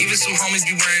direction. Even some homies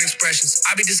be wearing expressions.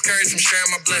 I be discouraged from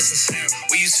sharing my blessings.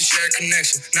 We used to share a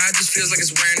connection. Now it just feels like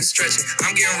it's wearing and stretching.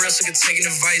 I'm getting real sick of taking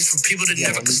advice from people that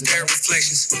never could stare at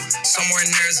reflections. Somewhere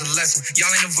in there is a lesson. Y'all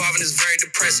ain't involved and it's very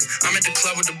depressing. I'm at the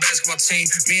club with the basketball team.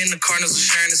 Me and the Cardinals are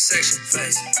sharing the section.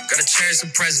 Gotta cherish the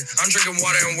present. I'm drinking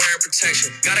water and wearing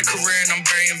protection. Got a career and I'm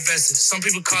very invested. Some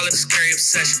people call it a scary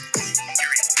obsession.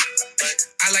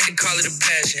 I like to call it a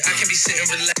passion. I can be sitting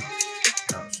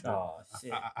relaxed. Oh,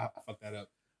 shit. I fucked that up.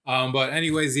 But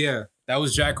anyways, yeah, that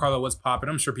was Jack Harlow. What's poppin'?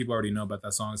 I'm sure people already know about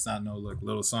that song. It's not no like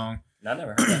little song. I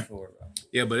never heard that before, bro.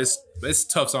 Yeah, but it's a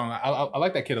tough song. I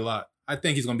like that kid a lot. I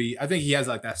think he has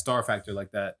like that star factor,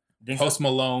 like that Post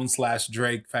Malone /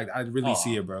 Drake fact. I really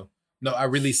see it, bro. No, I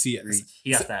really see it.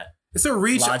 He got that. It's a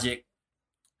reach. Logic.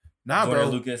 Nah, Jordan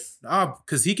bro. Lucas. Nah,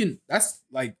 because he can. That's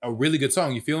like a really good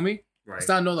song. You feel me? Right. It's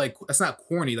not that's not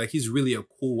corny. Like he's really a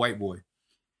cool white boy.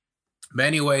 But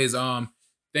anyways,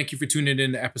 thank you for tuning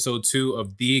in to episode 2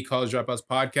 of the College Dropouts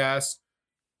podcast.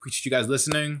 Appreciate you guys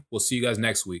listening. We'll see you guys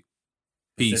next week.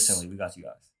 Peace. We got you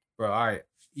guys. Bro, all right.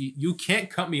 You can't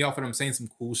cut me off when I'm saying some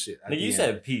cool shit. Nigga, you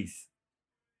said peace.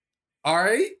 All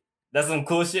right. That's some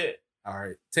cool shit. All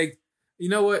right. You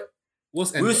know what? We'll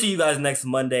see you guys next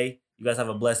Monday. You guys have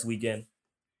a blessed weekend.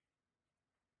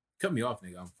 Cut me off,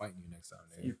 nigga. I'm fighting you next time,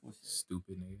 nigga.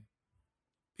 Stupid nigga.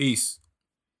 Peace.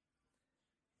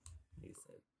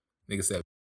 Nigga said.